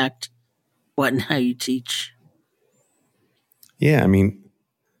that impact what and how you teach? Yeah, I mean,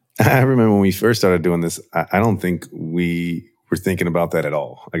 I remember when we first started doing this, I don't think we were thinking about that at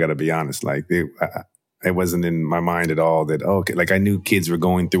all. I got to be honest. Like, it wasn't in my mind at all that, okay, like I knew kids were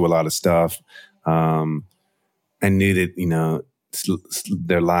going through a lot of stuff. I knew that, you know,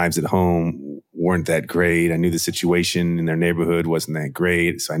 their lives at home weren't that great. I knew the situation in their neighborhood wasn't that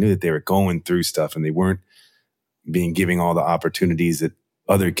great. So I knew that they were going through stuff, and they weren't giving all the opportunities that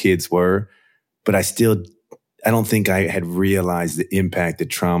other kids were. But I don't think I had realized the impact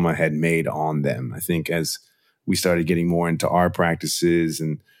that trauma had made on them. I think as we started getting more into our practices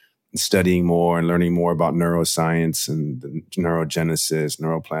and studying more and learning more about neuroscience and the neurogenesis,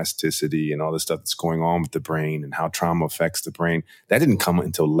 neuroplasticity, and all the stuff that's going on with the brain and how trauma affects the brain, that didn't come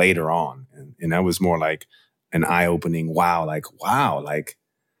until later on. And that was more like an eye-opening, wow, like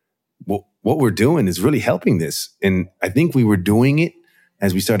what we're doing is really helping this. And I think we were doing it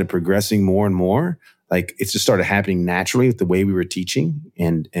as we started progressing more and more. like it just started happening naturally with the way we were teaching.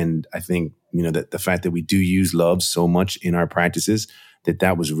 And I think, that the fact that we do use love so much in our practices,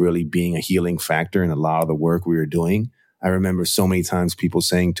 that was really being a healing factor in a lot of the work we were doing. I remember so many times people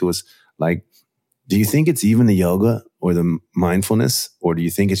saying to us, like, do you think it's even the yoga or the mindfulness, or do you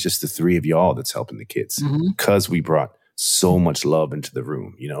think it's just the three of y'all that's helping the kids? Because we brought so much love into the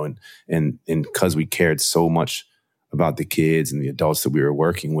room, and because we cared so much about the kids and the adults that we were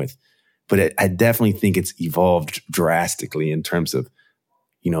working with. But I definitely think it's evolved drastically in terms of,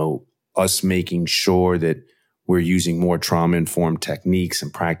 us making sure that we're using more trauma-informed techniques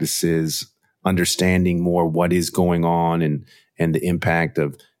and practices, understanding more what is going on and the impact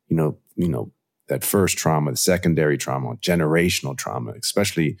of, that first trauma, the secondary trauma, generational trauma,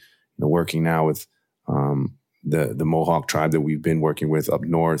 especially, working now with the Mohawk tribe that we've been working with up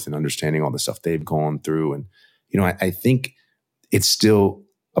north and understanding all the stuff they've gone through. And, I think it's still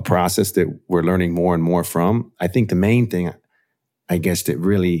a process that we're learning more and more from. I think the main thing, I guess, that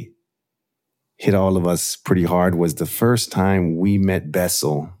really hit all of us pretty hard was the first time we met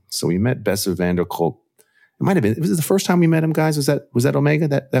Bessel. So we met Bessel van der Kolk. It might have been, was it the first time we met him, guys? Was that Omega,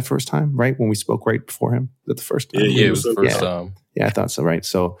 that first time, right? When we spoke right before him? Was that the first time? Yeah, it was the first time. Yeah, I thought so, right?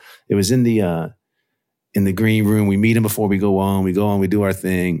 So it was in the green room. We meet him before we go on, we do our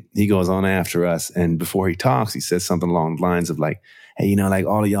thing. He goes on after us. And before he talks, he says something along the lines of like, hey, like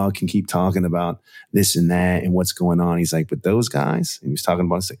all of y'all can keep talking about this and that and what's going on. He's like, but those guys, and he was talking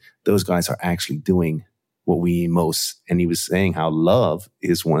about, those guys are actually doing what we need most. And he was saying how love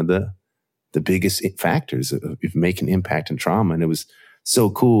is one of the biggest factors of making impact in trauma. And it was so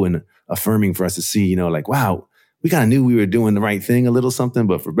cool and affirming for us to see, like, wow, we kind of knew we were doing the right thing, a little something,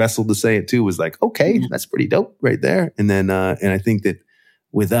 but for Bessel to say it too was like, okay, that's pretty dope right there. And then, and I think that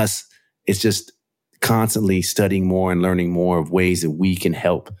with us, it's just constantly studying more and learning more of ways that we can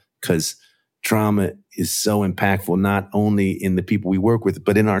help, because trauma is so impactful, not only in the people we work with,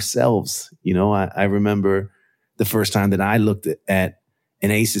 but in ourselves. I remember the first time that I looked at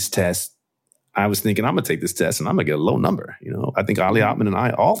an ACEs test, I was thinking, I'm going to take this test and I'm going to get a low number. I think Ali Atman and I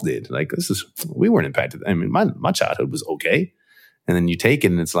all did. Like, we weren't impacted. I mean, my childhood was okay. And then you take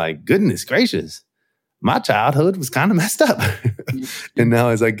it and it's like, goodness gracious, my childhood was kind of messed up. And now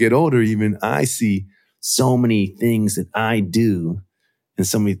as I get older, even I see so many things that I do and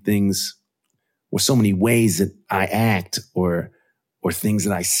so many things or so many ways that I act or things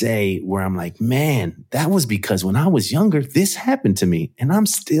that I say where I'm like, man, that was because when I was younger, this happened to me and I'm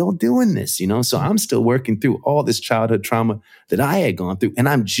still doing this, So I'm still working through all this childhood trauma that I had gone through and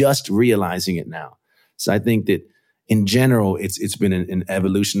I'm just realizing it now. So I think that in general, it's been an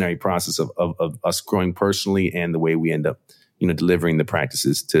evolutionary process of us growing personally and the way we end up, delivering the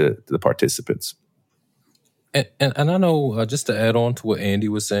practices to the participants. And I know, just to add on to what Andy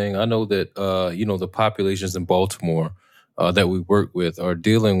was saying, I know that, the populations in Baltimore that we work with are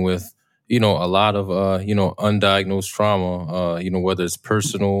dealing with, a lot of, undiagnosed trauma, whether it's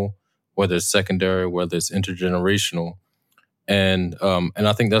personal, whether it's secondary, whether it's intergenerational. And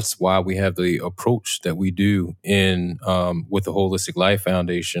I think that's why we have the approach that we do in with the Holistic Life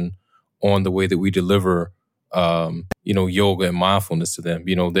Foundation on the way that we deliver, yoga and mindfulness to them.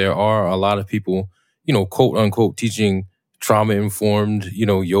 There are a lot of people, quote unquote, teaching trauma-informed,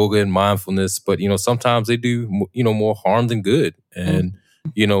 yoga and mindfulness, but, sometimes they do, more harm than good. And,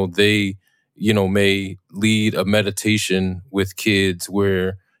 they, may lead a meditation with kids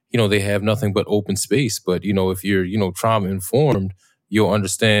where, they have nothing but open space. But, if you're, trauma-informed, you'll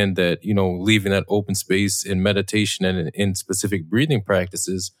understand that, leaving that open space in meditation and in specific breathing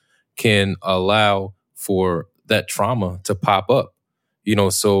practices can allow for that trauma to pop up.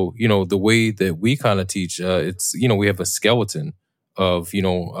 So, the way that we kind of teach, it's, we have a skeleton of,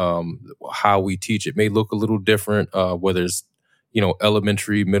 how we teach. It may look a little different, whether it's,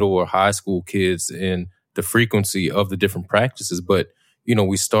 elementary, middle, or high school kids and the frequency of the different practices. But,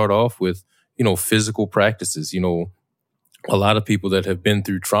 we start off with, physical practices. A lot of people that have been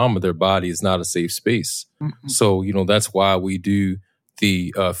through trauma, their body is not a safe space. Mm-hmm. So, that's why we do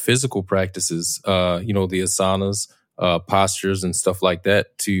the physical practices, the asanas, postures and stuff like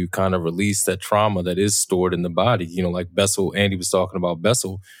that to kind of release that trauma that is stored in the body. Like Bessel, Andy was talking about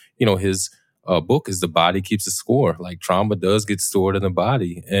Bessel, his book is The Body Keeps a Score. Like trauma does get stored in the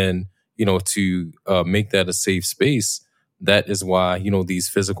body. And, to make that a safe space, that is why, these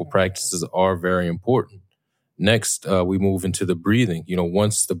physical practices are very important. Next, we move into the breathing.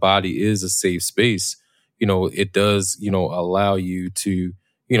 Once the body is a safe space, it does, allow you to,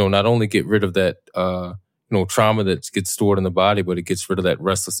 not only get rid of that, trauma that gets stored in the body, but it gets rid of that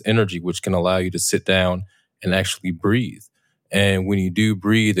restless energy, which can allow you to sit down and actually breathe. And when you do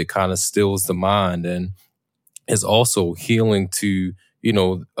breathe, it kind of stills the mind and is also healing to,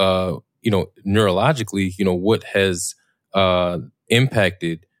 neurologically, what has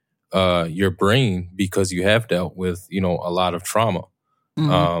impacted your brain because you have dealt with, a lot of trauma.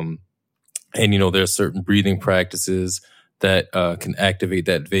 Mm-hmm. And there are certain breathing practices that can activate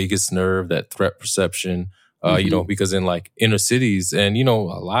that vagus nerve, that threat perception, because in like inner cities and, a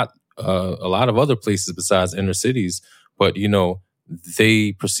lot of other places besides inner cities, but,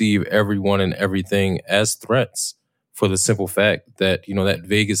 they perceive everyone and everything as threats for the simple fact that, that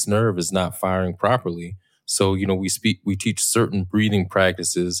vagus nerve is not firing properly. So, we teach certain breathing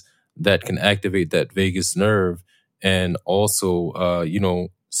practices that can activate that vagus nerve and also,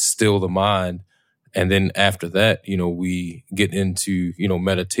 still the mind. And then after that, we get into,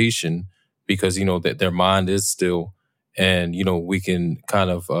 meditation because, that their mind is still and, we can kind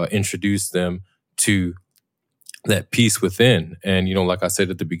of introduce them to that peace within. And, like I said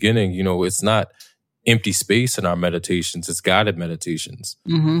at the beginning, it's not empty space in our meditations, it's guided meditations.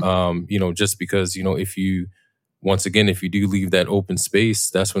 Just because, if you do leave that open space,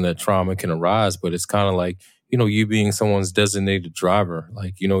 that's when that trauma can arise. But it's kind of like, you being someone's designated driver,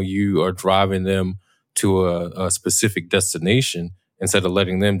 like, you are driving them to a specific destination instead of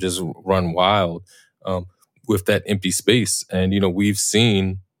letting them just run wild with that empty space. And, we've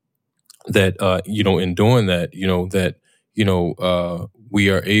seen that, in doing that, we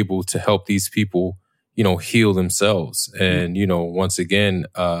are able to help these people, heal themselves and, once again,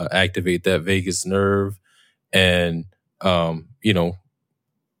 activate that vagus nerve and,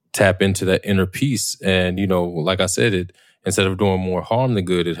 tap into that inner peace. And, like I said, instead of doing more harm than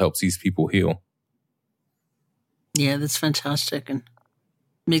good, it helps these people heal. Yeah, that's fantastic. And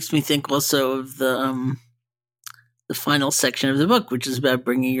makes me think also of the final section of the book, which is about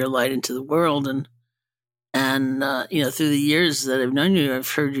bringing your light into the world. And through the years that I've known you,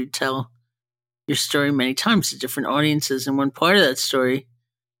 I've heard you tell your story many times to different audiences. And one part of that story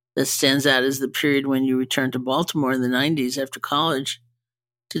that stands out is the period when you returned to Baltimore in the 90s after college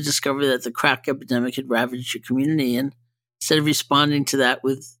to discover that the crack epidemic had ravaged your community. And instead of responding to that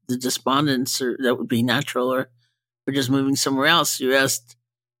with the despondence or that would be natural or just moving somewhere else, you asked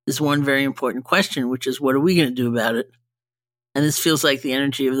this one very important question, which is, what are we going to do about it? And this feels like the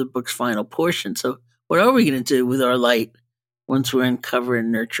energy of the book's final portion. So what are we going to do with our light once we uncover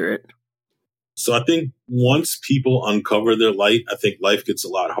and nurture it? So I think once people uncover their light, I think life gets a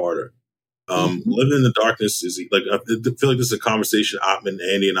lot harder. Living in the darkness is like, I feel like this is a conversation Atman,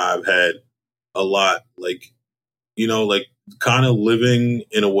 Andy, and I have had a lot. Like, kind of living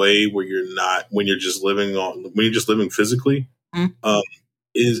in a way where when you're just living physically,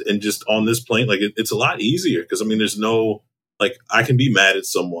 and just on this plane, like it's a lot easier because there's no, like, I can be mad at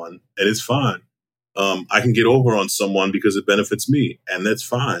someone and it's fine. I can get over on someone because it benefits me and that's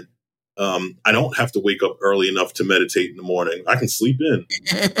fine. I don't have to wake up early enough to meditate in the morning. I can sleep in.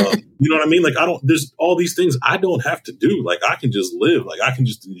 You know what I mean? Like, there's all these things I don't have to do. Like, I can just live. Like, I can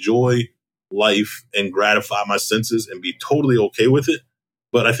just enjoy life and gratify my senses and be totally okay with it.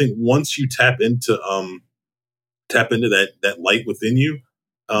 But I think once you tap into that light within you,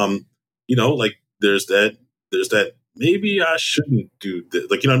 like there's that maybe I shouldn't do this.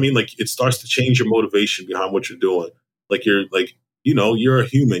 Like, you know what I mean? Like, it starts to change your motivation behind what you're doing. Like, you're like, you're a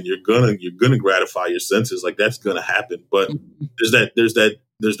human. You're gonna gratify your senses. Like, that's gonna happen. But there's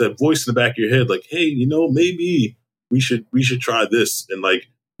that voice in the back of your head, like, hey, maybe we should try this, and like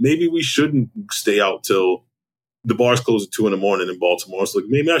maybe we shouldn't stay out till the bars close at 2 a.m. in Baltimore. So like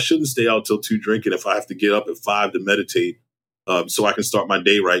maybe I shouldn't stay out till 2 drinking if I have to get up at 5 to meditate, so I can start my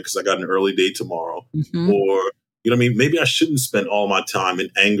day right because I got an early day tomorrow. Or maybe I shouldn't spend all my time in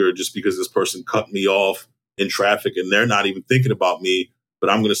anger just because this person cut me off in traffic and they're not even thinking about me, but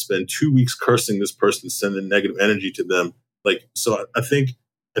I'm going to spend 2 weeks cursing this person, sending negative energy to them. Like, so I think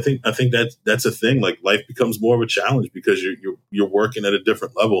that's a thing. Like, life becomes more of a challenge because you're working at a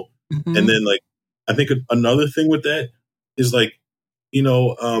different level. And then, like, I think another thing with that is like,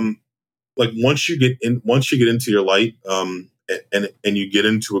 like once you get into your light, and you get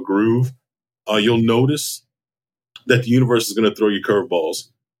into a groove, you'll notice that the universe is going to throw you curveballs.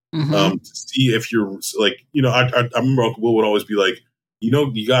 To see if you're like, I remember Uncle Will would always be like,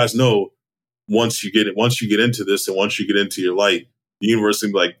 you guys know, once you get into this and once you get into your light, the universe will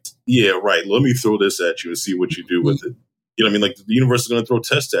be like, yeah, right. Let me throw this at you and see what you do with it. You know what I mean? Like, the universe is going to throw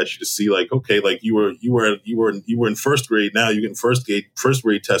tests at you to see, like, okay, like you were in first grade. Now you're getting first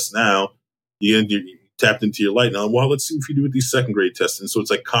grade tests. Now you tapped into your light. Now, well, let's see if you do with these second grade tests. And so it's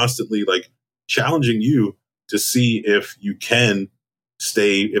like constantly like challenging you to see if you can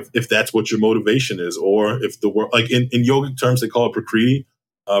stay if that's what your motivation is, or if the world, like in yogic terms, they call it prakriti.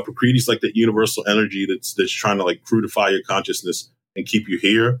 Prakriti is like that universal energy that's trying to like fruitify your consciousness and keep you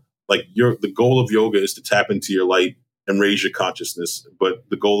here. Like the goal of yoga is to tap into your light and raise your consciousness. But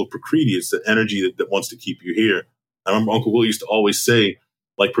the goal of prakriti is the energy that wants to keep you here. I remember Uncle Will used to always say,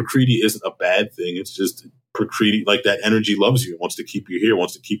 like, prakriti isn't a bad thing. It's just prakriti, like that energy loves you, wants to keep you here,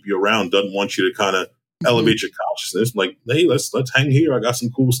 wants to keep you around, doesn't want you to kind of elevate your consciousness. Like, hey, let's hang here. I got some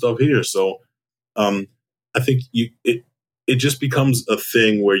cool stuff here. So I think it just becomes a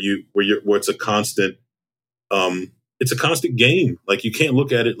thing where it's a constant game. Like, you can't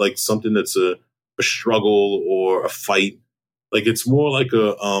look at it like something that's a struggle or a fight. Like, it's more like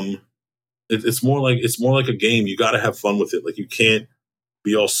it's more like a game. You got to have fun with it. Like, you can't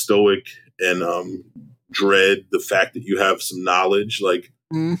be all stoic and dread the fact that you have some knowledge. Like,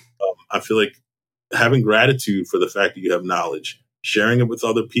 I feel like having gratitude for the fact that you have knowledge, sharing it with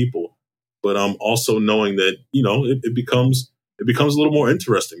other people, but also knowing that, you know, it becomes a little more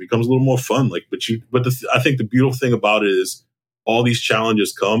interesting, becomes a little more fun. Like, I think the beautiful thing about it is all these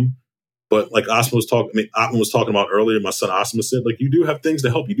challenges come. But like Atman was talking about earlier, my son Asma said, like, you do have things to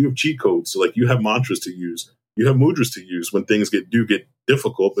help. You do have cheat codes. So like, you have mantras to use. You have mudras to use when things get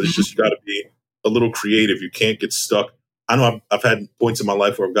difficult, but it's just, you got to be a little creative. You can't get stuck. I know I've had points in my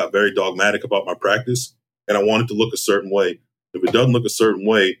life where I've got very dogmatic about my practice, and I want it to look a certain way. If it doesn't look a certain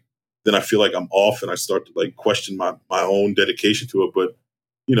way, then I feel like I'm off, and I start to like question my own dedication to it. But,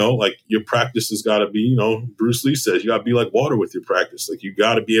 you know, like, your practice has got to be, you know, Bruce Lee says, you got to be like water with your practice. Like, you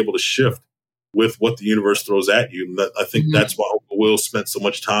got to be able to shift with what the universe throws at you. And I think that's why Uncle Will spent so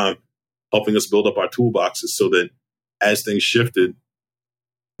much time helping us build up our toolboxes, so that as things shifted,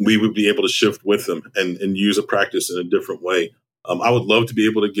 we would be able to shift with them and use a practice in a different way. I would love to be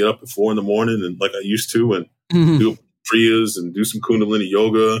able to get up at 4 a.m. and like I used to, and do kriyas and do some Kundalini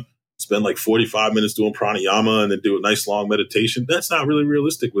yoga, spend like 45 minutes doing pranayama, and then do a nice long meditation. That's not really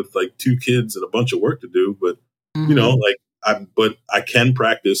realistic with like 2 kids and a bunch of work to do. But, you know, like I can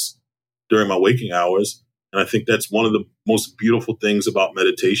practice during my waking hours. And I think that's one of the most beautiful things about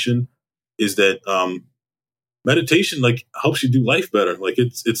meditation, is that meditation like helps you do life better. Like,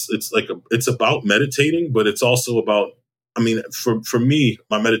 it's about meditating, but it's also about, I mean, for me,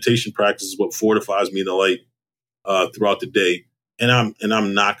 my meditation practice is what fortifies me in the light throughout the day. And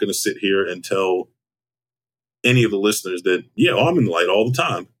I'm not going to sit here and tell any of the listeners that, I'm in the light all the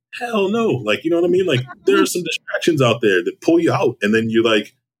time. Hell no. Like, you know what I mean? Like, there are some distractions out there that pull you out. And then you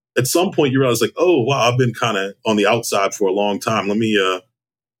like, at some point you realize like, oh, wow, I've been kind of on the outside for a long time. Let me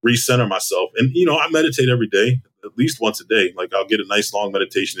recenter myself. And, you know, I meditate every day, at least once a day. Like, I'll get a nice long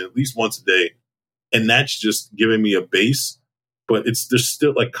meditation at least once a day. And that's just giving me a base. But they're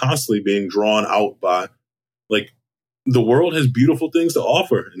still like constantly being drawn out by, like, the world has beautiful things to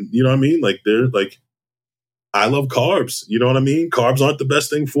offer. And you know what I mean? Like, they're like, I love carbs. You know what I mean? Carbs aren't the best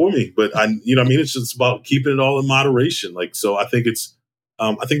thing for me, but you know what I mean? It's just about keeping it all in moderation. Like, so I think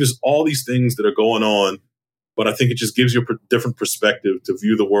I think there's all these things that are going on, but I think it just gives you a different perspective to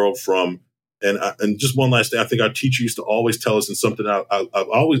view the world from. And just one last thing, I think our teacher used to always tell us, and something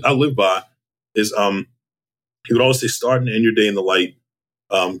I live by is, he would always say, start and end your day in the light.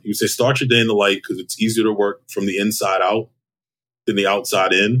 He would say, start your day in the light because it's easier to work from the inside out than the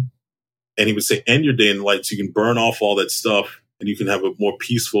outside in. And he would say, end your day in the light so you can burn off all that stuff and you can have a more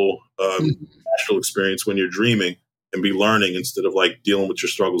peaceful, natural experience when you're dreaming and be learning instead of like dealing with your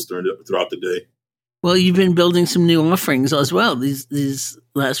struggles throughout the day. Well, you've been building some new offerings as well these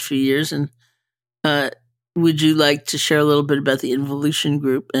last few years. And would you like to share a little bit about the Involution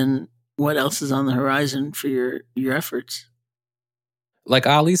Group and what else is on the horizon for your efforts? Like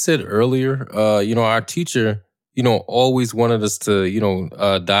Ali said earlier, our teacher, always wanted us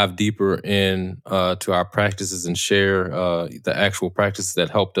to, dive deeper in to our practices and share the actual practices that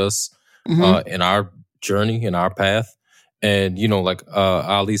helped us in our journey, in our path. And, like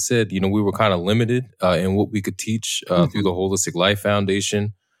Ali said, we were kind of limited in what we could teach through the Holistic Life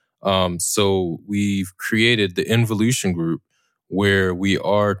Foundation. So we've created the Involution Group, where we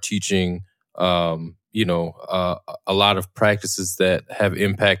are teaching a lot of practices that have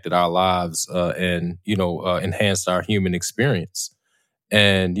impacted our lives and enhanced our human experience.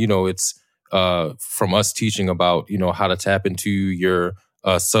 And, it's from us teaching about, how to tap into your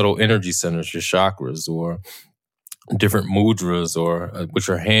subtle energy centers, your chakras, or different mudras, or which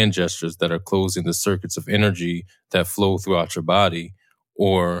are hand gestures that are closing the circuits of energy that flow throughout your body,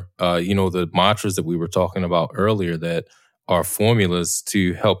 or, the mantras that we were talking about earlier that are formulas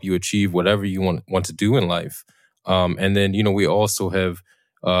to help you achieve whatever you want to do in life. And then, we also have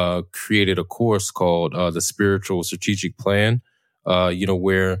created a course called the Spiritual Strategic Plan,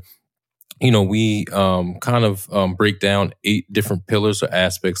 where we kind of break down 8 different pillars or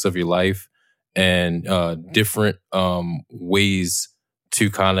aspects of your life and different ways to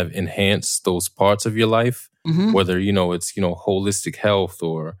kind of enhance those parts of your life, whether, it's, holistic health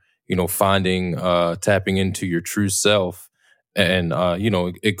or, finding, tapping into your true self. And,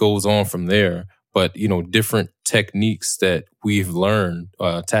 it goes on from there. But, different techniques that we've learned,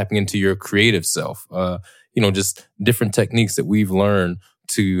 tapping into your creative self, just different techniques that we've learned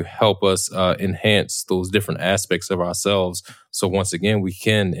to help us enhance those different aspects of ourselves. So once again, we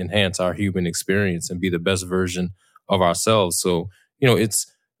can enhance our human experience and be the best version of ourselves. So,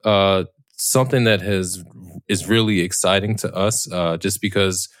 it's something that is really exciting to us, just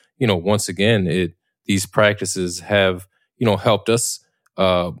because, once again, these practices have, helped us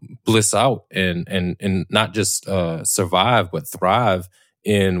bliss out and not just survive, but thrive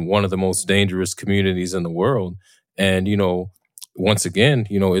in one of the most dangerous communities in the world. And, once again,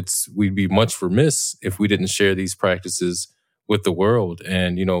 we'd be much remiss if we didn't share these practices with the world.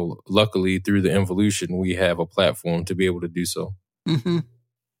 And, luckily through the evolution, we have a platform to be able to do so. Mm-hmm.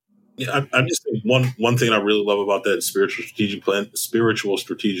 Yeah, I just think one thing I really love about that spiritual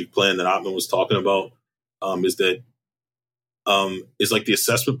strategic plan that Atman was talking about is that is like the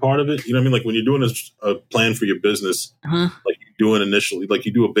assessment part of it. You know what I mean? Like when you're doing a plan for your business, like you do it initially, like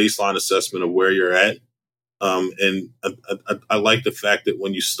you do a baseline assessment of where you're at. And I like the fact that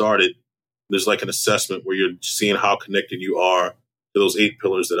when you start it, there's like an assessment where you're seeing how connected you are to those 8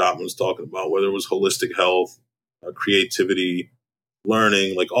 pillars that Atman was talking about, whether it was holistic health, creativity,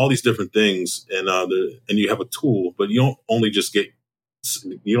 learning, like all these different things. And you have a tool, but you don't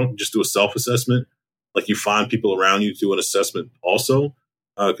just do a self-assessment. Like you find people around you to do an assessment also,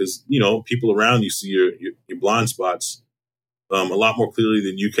 because, people around you see your blind spots a lot more clearly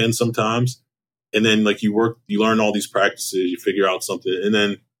than you can sometimes. And then like you learn all these practices, you figure out something, and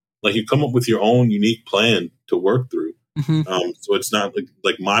then like you come up with your own unique plan to work through. So it's not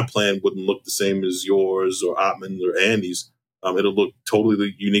like my plan wouldn't look the same as yours or Atman's or Andy's. It'll look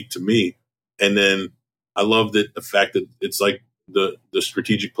totally unique to me. And then I love that the fact that it's like the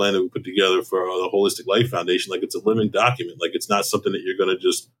strategic plan that we put together for the Holistic Life Foundation, like it's a living document. Like it's not something that you're going to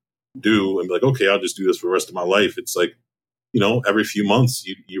just do and be like, okay, I'll just do this for the rest of my life. It's like, every few months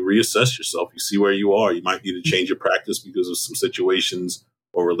you reassess yourself. You see where you are. You might need to change your practice because of some situations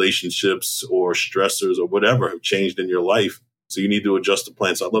or relationships or stressors or whatever have changed in your life. So you need to adjust the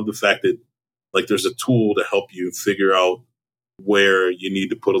plan. So I love the fact that like there's a tool to help you figure out where you need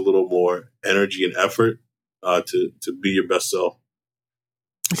to put a little more energy and effort to be your best self.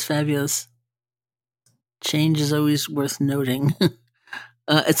 It's fabulous. Change is always worth noting.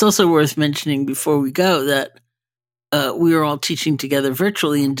 It's also worth mentioning before we go that we are all teaching together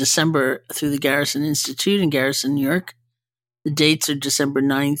virtually in December through the Garrison Institute in Garrison, New York. The dates are December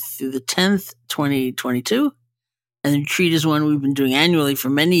 9th through the 10th, 2022. And the retreat is one we've been doing annually for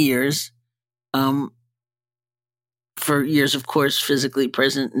many years. For years, of course, physically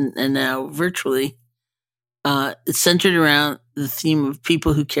present and now virtually. It's centered around the theme of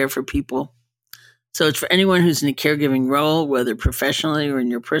people who care for people. So it's for anyone who's in a caregiving role, whether professionally or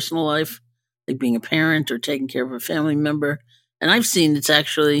in your personal life, like being a parent or taking care of a family member. And I've seen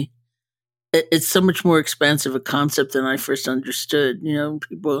it's so much more expansive a concept than I first understood.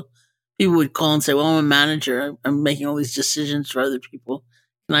 People would call and say, well, I'm a manager. I'm making all these decisions for other people.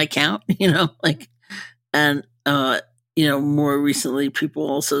 Can I count? More recently, people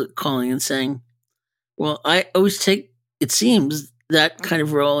also calling and saying, well, I always take, it seems, that kind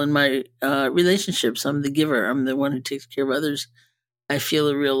of role in my relationships. I'm the giver. I'm the one who takes care of others. I feel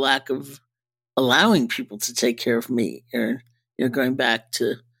a real lack of allowing people to take care of me. Or, going back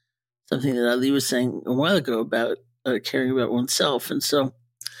to something that Ali was saying a while ago about caring about oneself. And so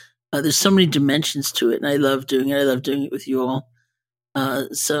there's so many dimensions to it, and I love doing it. I love doing it with you all.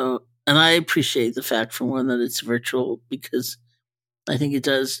 And I appreciate the fact, for one, that it's virtual, because I think it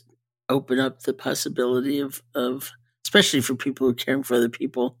does open up the possibility of especially for people who are caring for other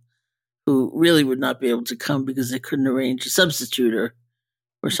people who really would not be able to come because they couldn't arrange a substitute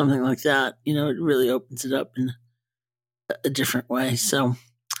or something like that. It really opens it up in a different way. So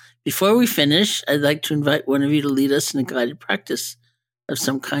before we finish, I'd like to invite one of you to lead us in a guided practice of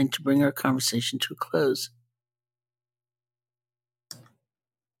some kind to bring our conversation to a close.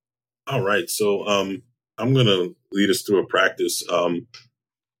 All right. So I'm going to lead us through a practice.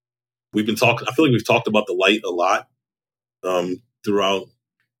 We've been talking, I feel like we've talked about the light a lot throughout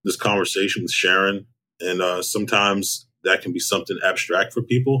this conversation with Sharon. And sometimes that can be something abstract for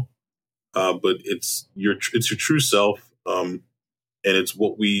people. But it's your true self. and it's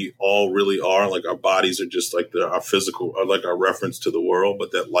what we all really are. Like our bodies are just like our physical, or like our reference to the world,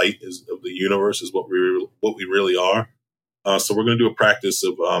 but that light is of the universe is what we really are. So we're going to do a practice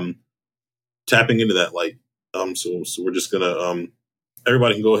of tapping into that light. So we're just going to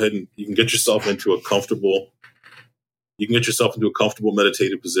everybody can go ahead and you can get yourself into a comfortable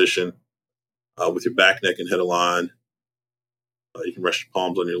meditative position with your back, neck, and head aligned. You can rest your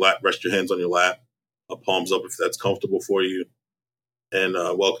palms on your lap, rest your hands on your lap, palms up if that's comfortable for you, and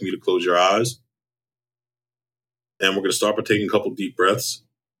welcome you to close your eyes. And we're going to start by taking a couple deep breaths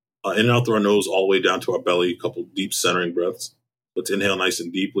in and out through our nose all the way down to our belly, a couple deep centering breaths. Let's inhale nice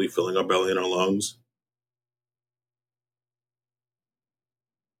and deeply, filling our belly and our lungs.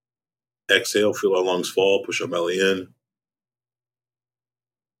 Exhale, feel our lungs fall, push our belly in.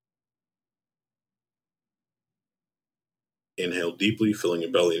 Inhale deeply, filling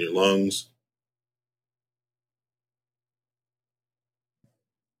your belly and your lungs.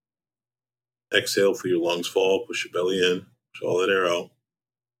 Exhale, feel your lungs fall, push your belly in, push all that air out.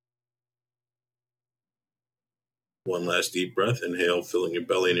 One last deep breath. Inhale, filling your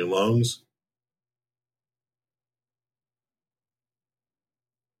belly and your lungs.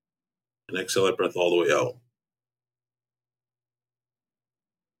 And exhale that breath all the way out.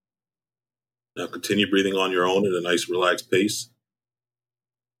 Now continue breathing on your own at a nice relaxed pace.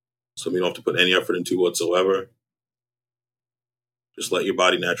 So you don't have to put any effort into whatsoever. Just let your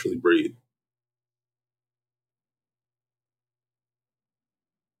body naturally breathe.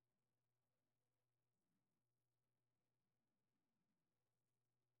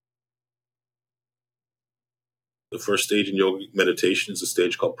 The first stage in yogic meditation is a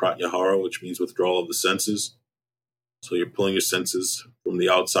stage called pratyahara, which means withdrawal of the senses. So you're pulling your senses from the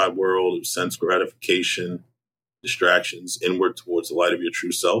outside world of sense gratification, distractions, inward towards the light of your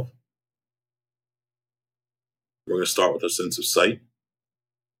true self. We're going to start with our sense of sight.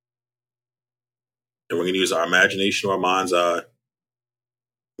 And we're going to use our imagination or our mind's eye.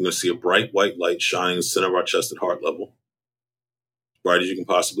 We're going to see a bright white light shining in the center of our chest at heart level. As bright as you can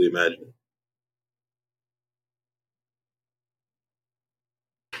possibly imagine it.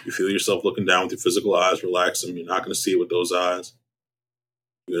 You feel yourself looking down with your physical eyes, relax them. You're not going to see it with those eyes.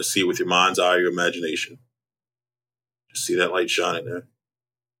 You're going to see it with your mind's eye, your imagination. Just see that light shining there.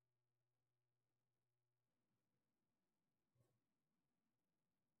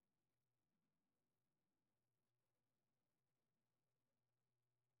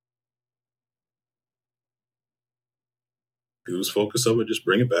 If you lose focus of it, just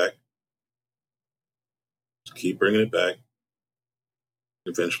bring it back. Just keep bringing it back.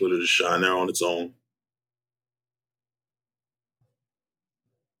 Eventually it'll just shine there on its own.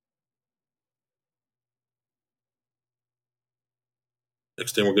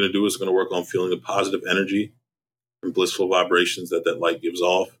 Next thing we're going to do is we're going to work on feeling the positive energy and blissful vibrations that light gives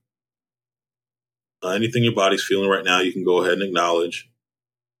off. Anything your body's feeling right now, you can go ahead and acknowledge.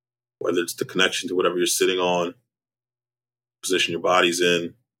 Whether it's the connection to whatever you're sitting on, position your body's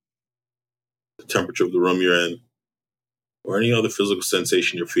in, the temperature of the room you're in, or any other physical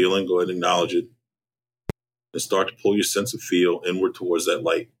sensation you're feeling, go ahead and acknowledge it. And start to pull your sense of feel inward towards that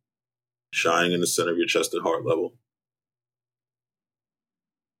light, shining in the center of your chest at heart level.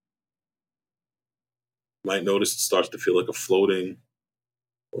 You might notice it starts to feel like a floating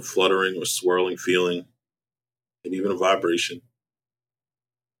or fluttering or swirling feeling, and even a vibration.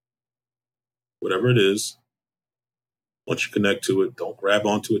 Whatever it is, once you connect to it, don't grab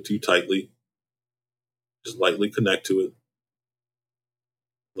onto it too tightly. Just lightly connect to it.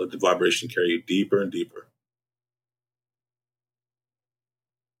 Let the vibration carry you deeper and deeper.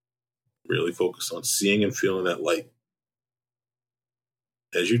 Really focus on seeing and feeling that light.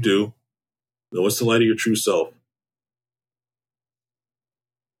 As you do, know it's the light of your true self.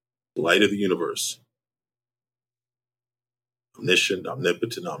 The light of the universe. Omniscient,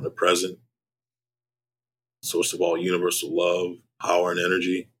 omnipotent, omnipresent. Source of all universal love, power, and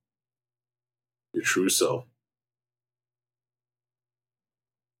energy. Your true self.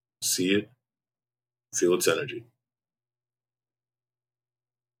 See it. Feel its energy.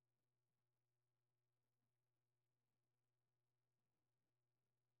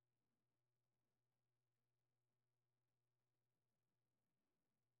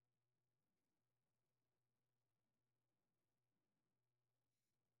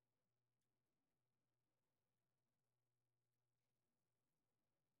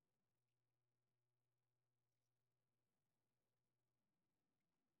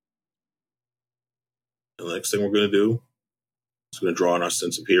 And the next thing we're going to do is we're going to draw on our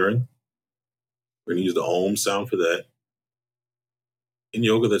sense of hearing. We're going to use the Om sound for that. In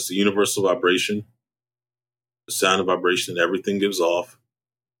yoga, that's the universal vibration the sound and vibration that everything gives off.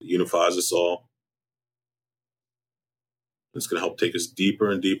 It unifies us all. It's going to help take us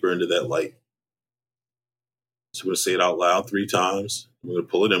deeper and deeper into that light. So we're going to say it out loud 3 times. We're going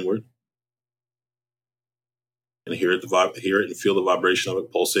to pull it inward. And hear it and feel the vibration of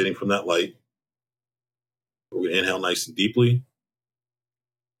it pulsating from that light. We're going to inhale nice and deeply.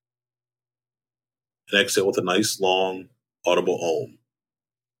 And exhale with a nice, long, audible Om.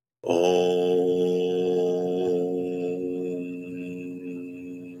 Om.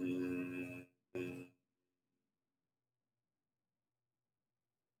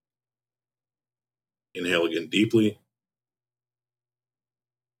 Inhale again deeply.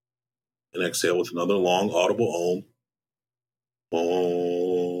 And exhale with another long, audible Om. Om.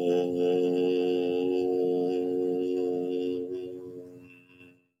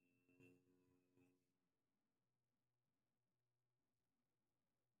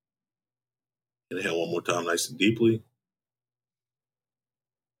 Inhale one more time, nice and deeply.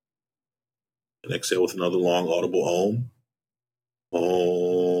 And exhale with another long, audible Om. Om.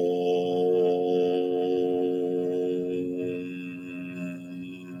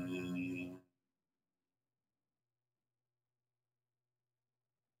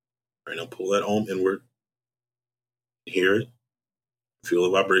 All right, now pull that Om inward. Hear it. Feel the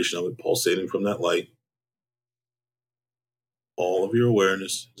vibration of it pulsating from that light. All of your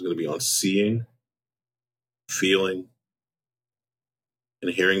awareness is going to be on seeing, feeling,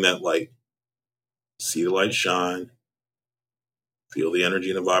 and hearing that light. See the light shine. Feel the energy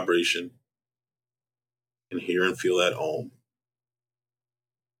and the vibration. And hear and feel that Om.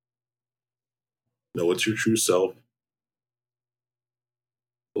 Know it's your true self.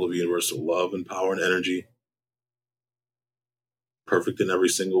 Full of universal love and power and energy. Perfect in every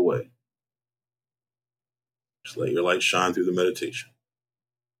single way. Just let your light shine through the meditation.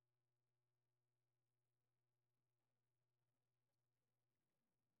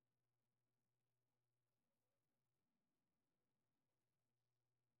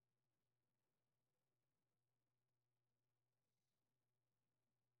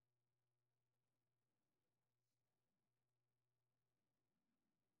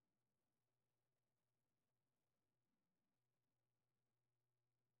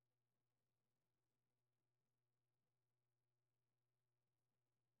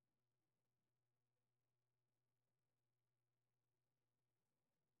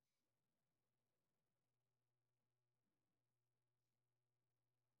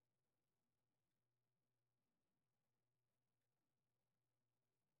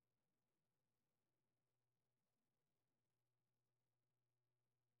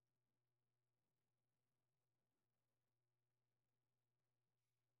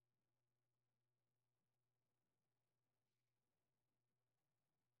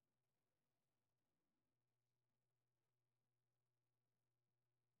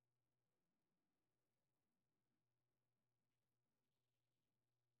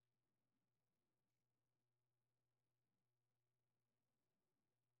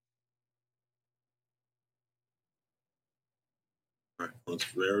 All right, let's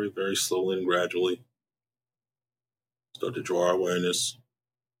very, very slowly and gradually start to draw our awareness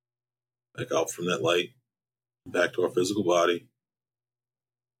back out from that light, back to our physical body.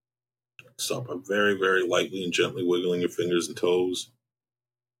 Start by very, very lightly and gently wiggling your fingers and toes.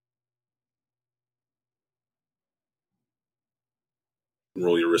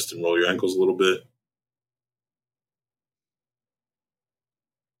 Roll your wrist and roll your ankles a little bit.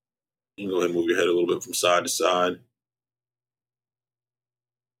 You can go ahead and move your head a little bit from side to side.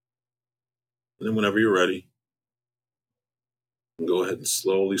 And then whenever you're ready, you can go ahead and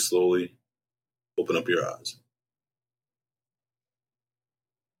slowly, slowly open up your eyes.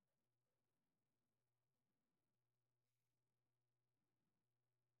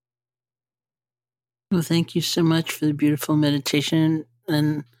 Well, thank you so much for the beautiful meditation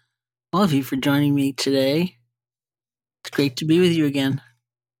and all of you for joining me today. It's great to be with you again.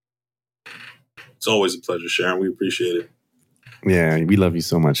 It's always a pleasure, Sharon. We appreciate it. Yeah, we love you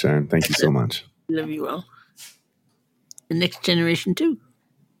so much, Sharon. Thank you so much. Love you all. The next generation too.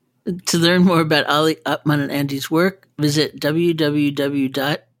 To learn more about Ali, Atman, and Andy's work, visit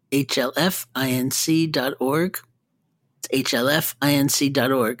www.hlfinc.org. It's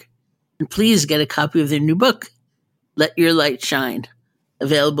hlfinc.org. And please get a copy of their new book, Let Your Light Shine,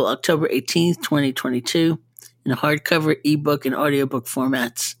 available October 18th, 2022, in a hardcover, ebook, and audiobook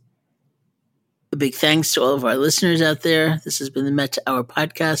formats. A big thanks to all of our listeners out there. This has been the Met to Hour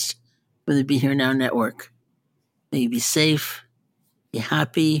podcast from the Be Here Now Network. May you be safe, be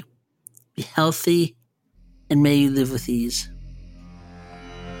happy, be healthy, and may you live with ease.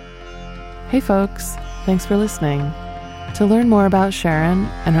 Hey folks, Thanks for listening. To learn more about Sharon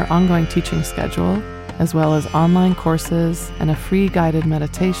and her ongoing teaching schedule, as well as online courses and a free guided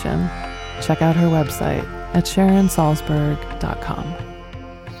meditation, check out her website at sharonsalzberg.com.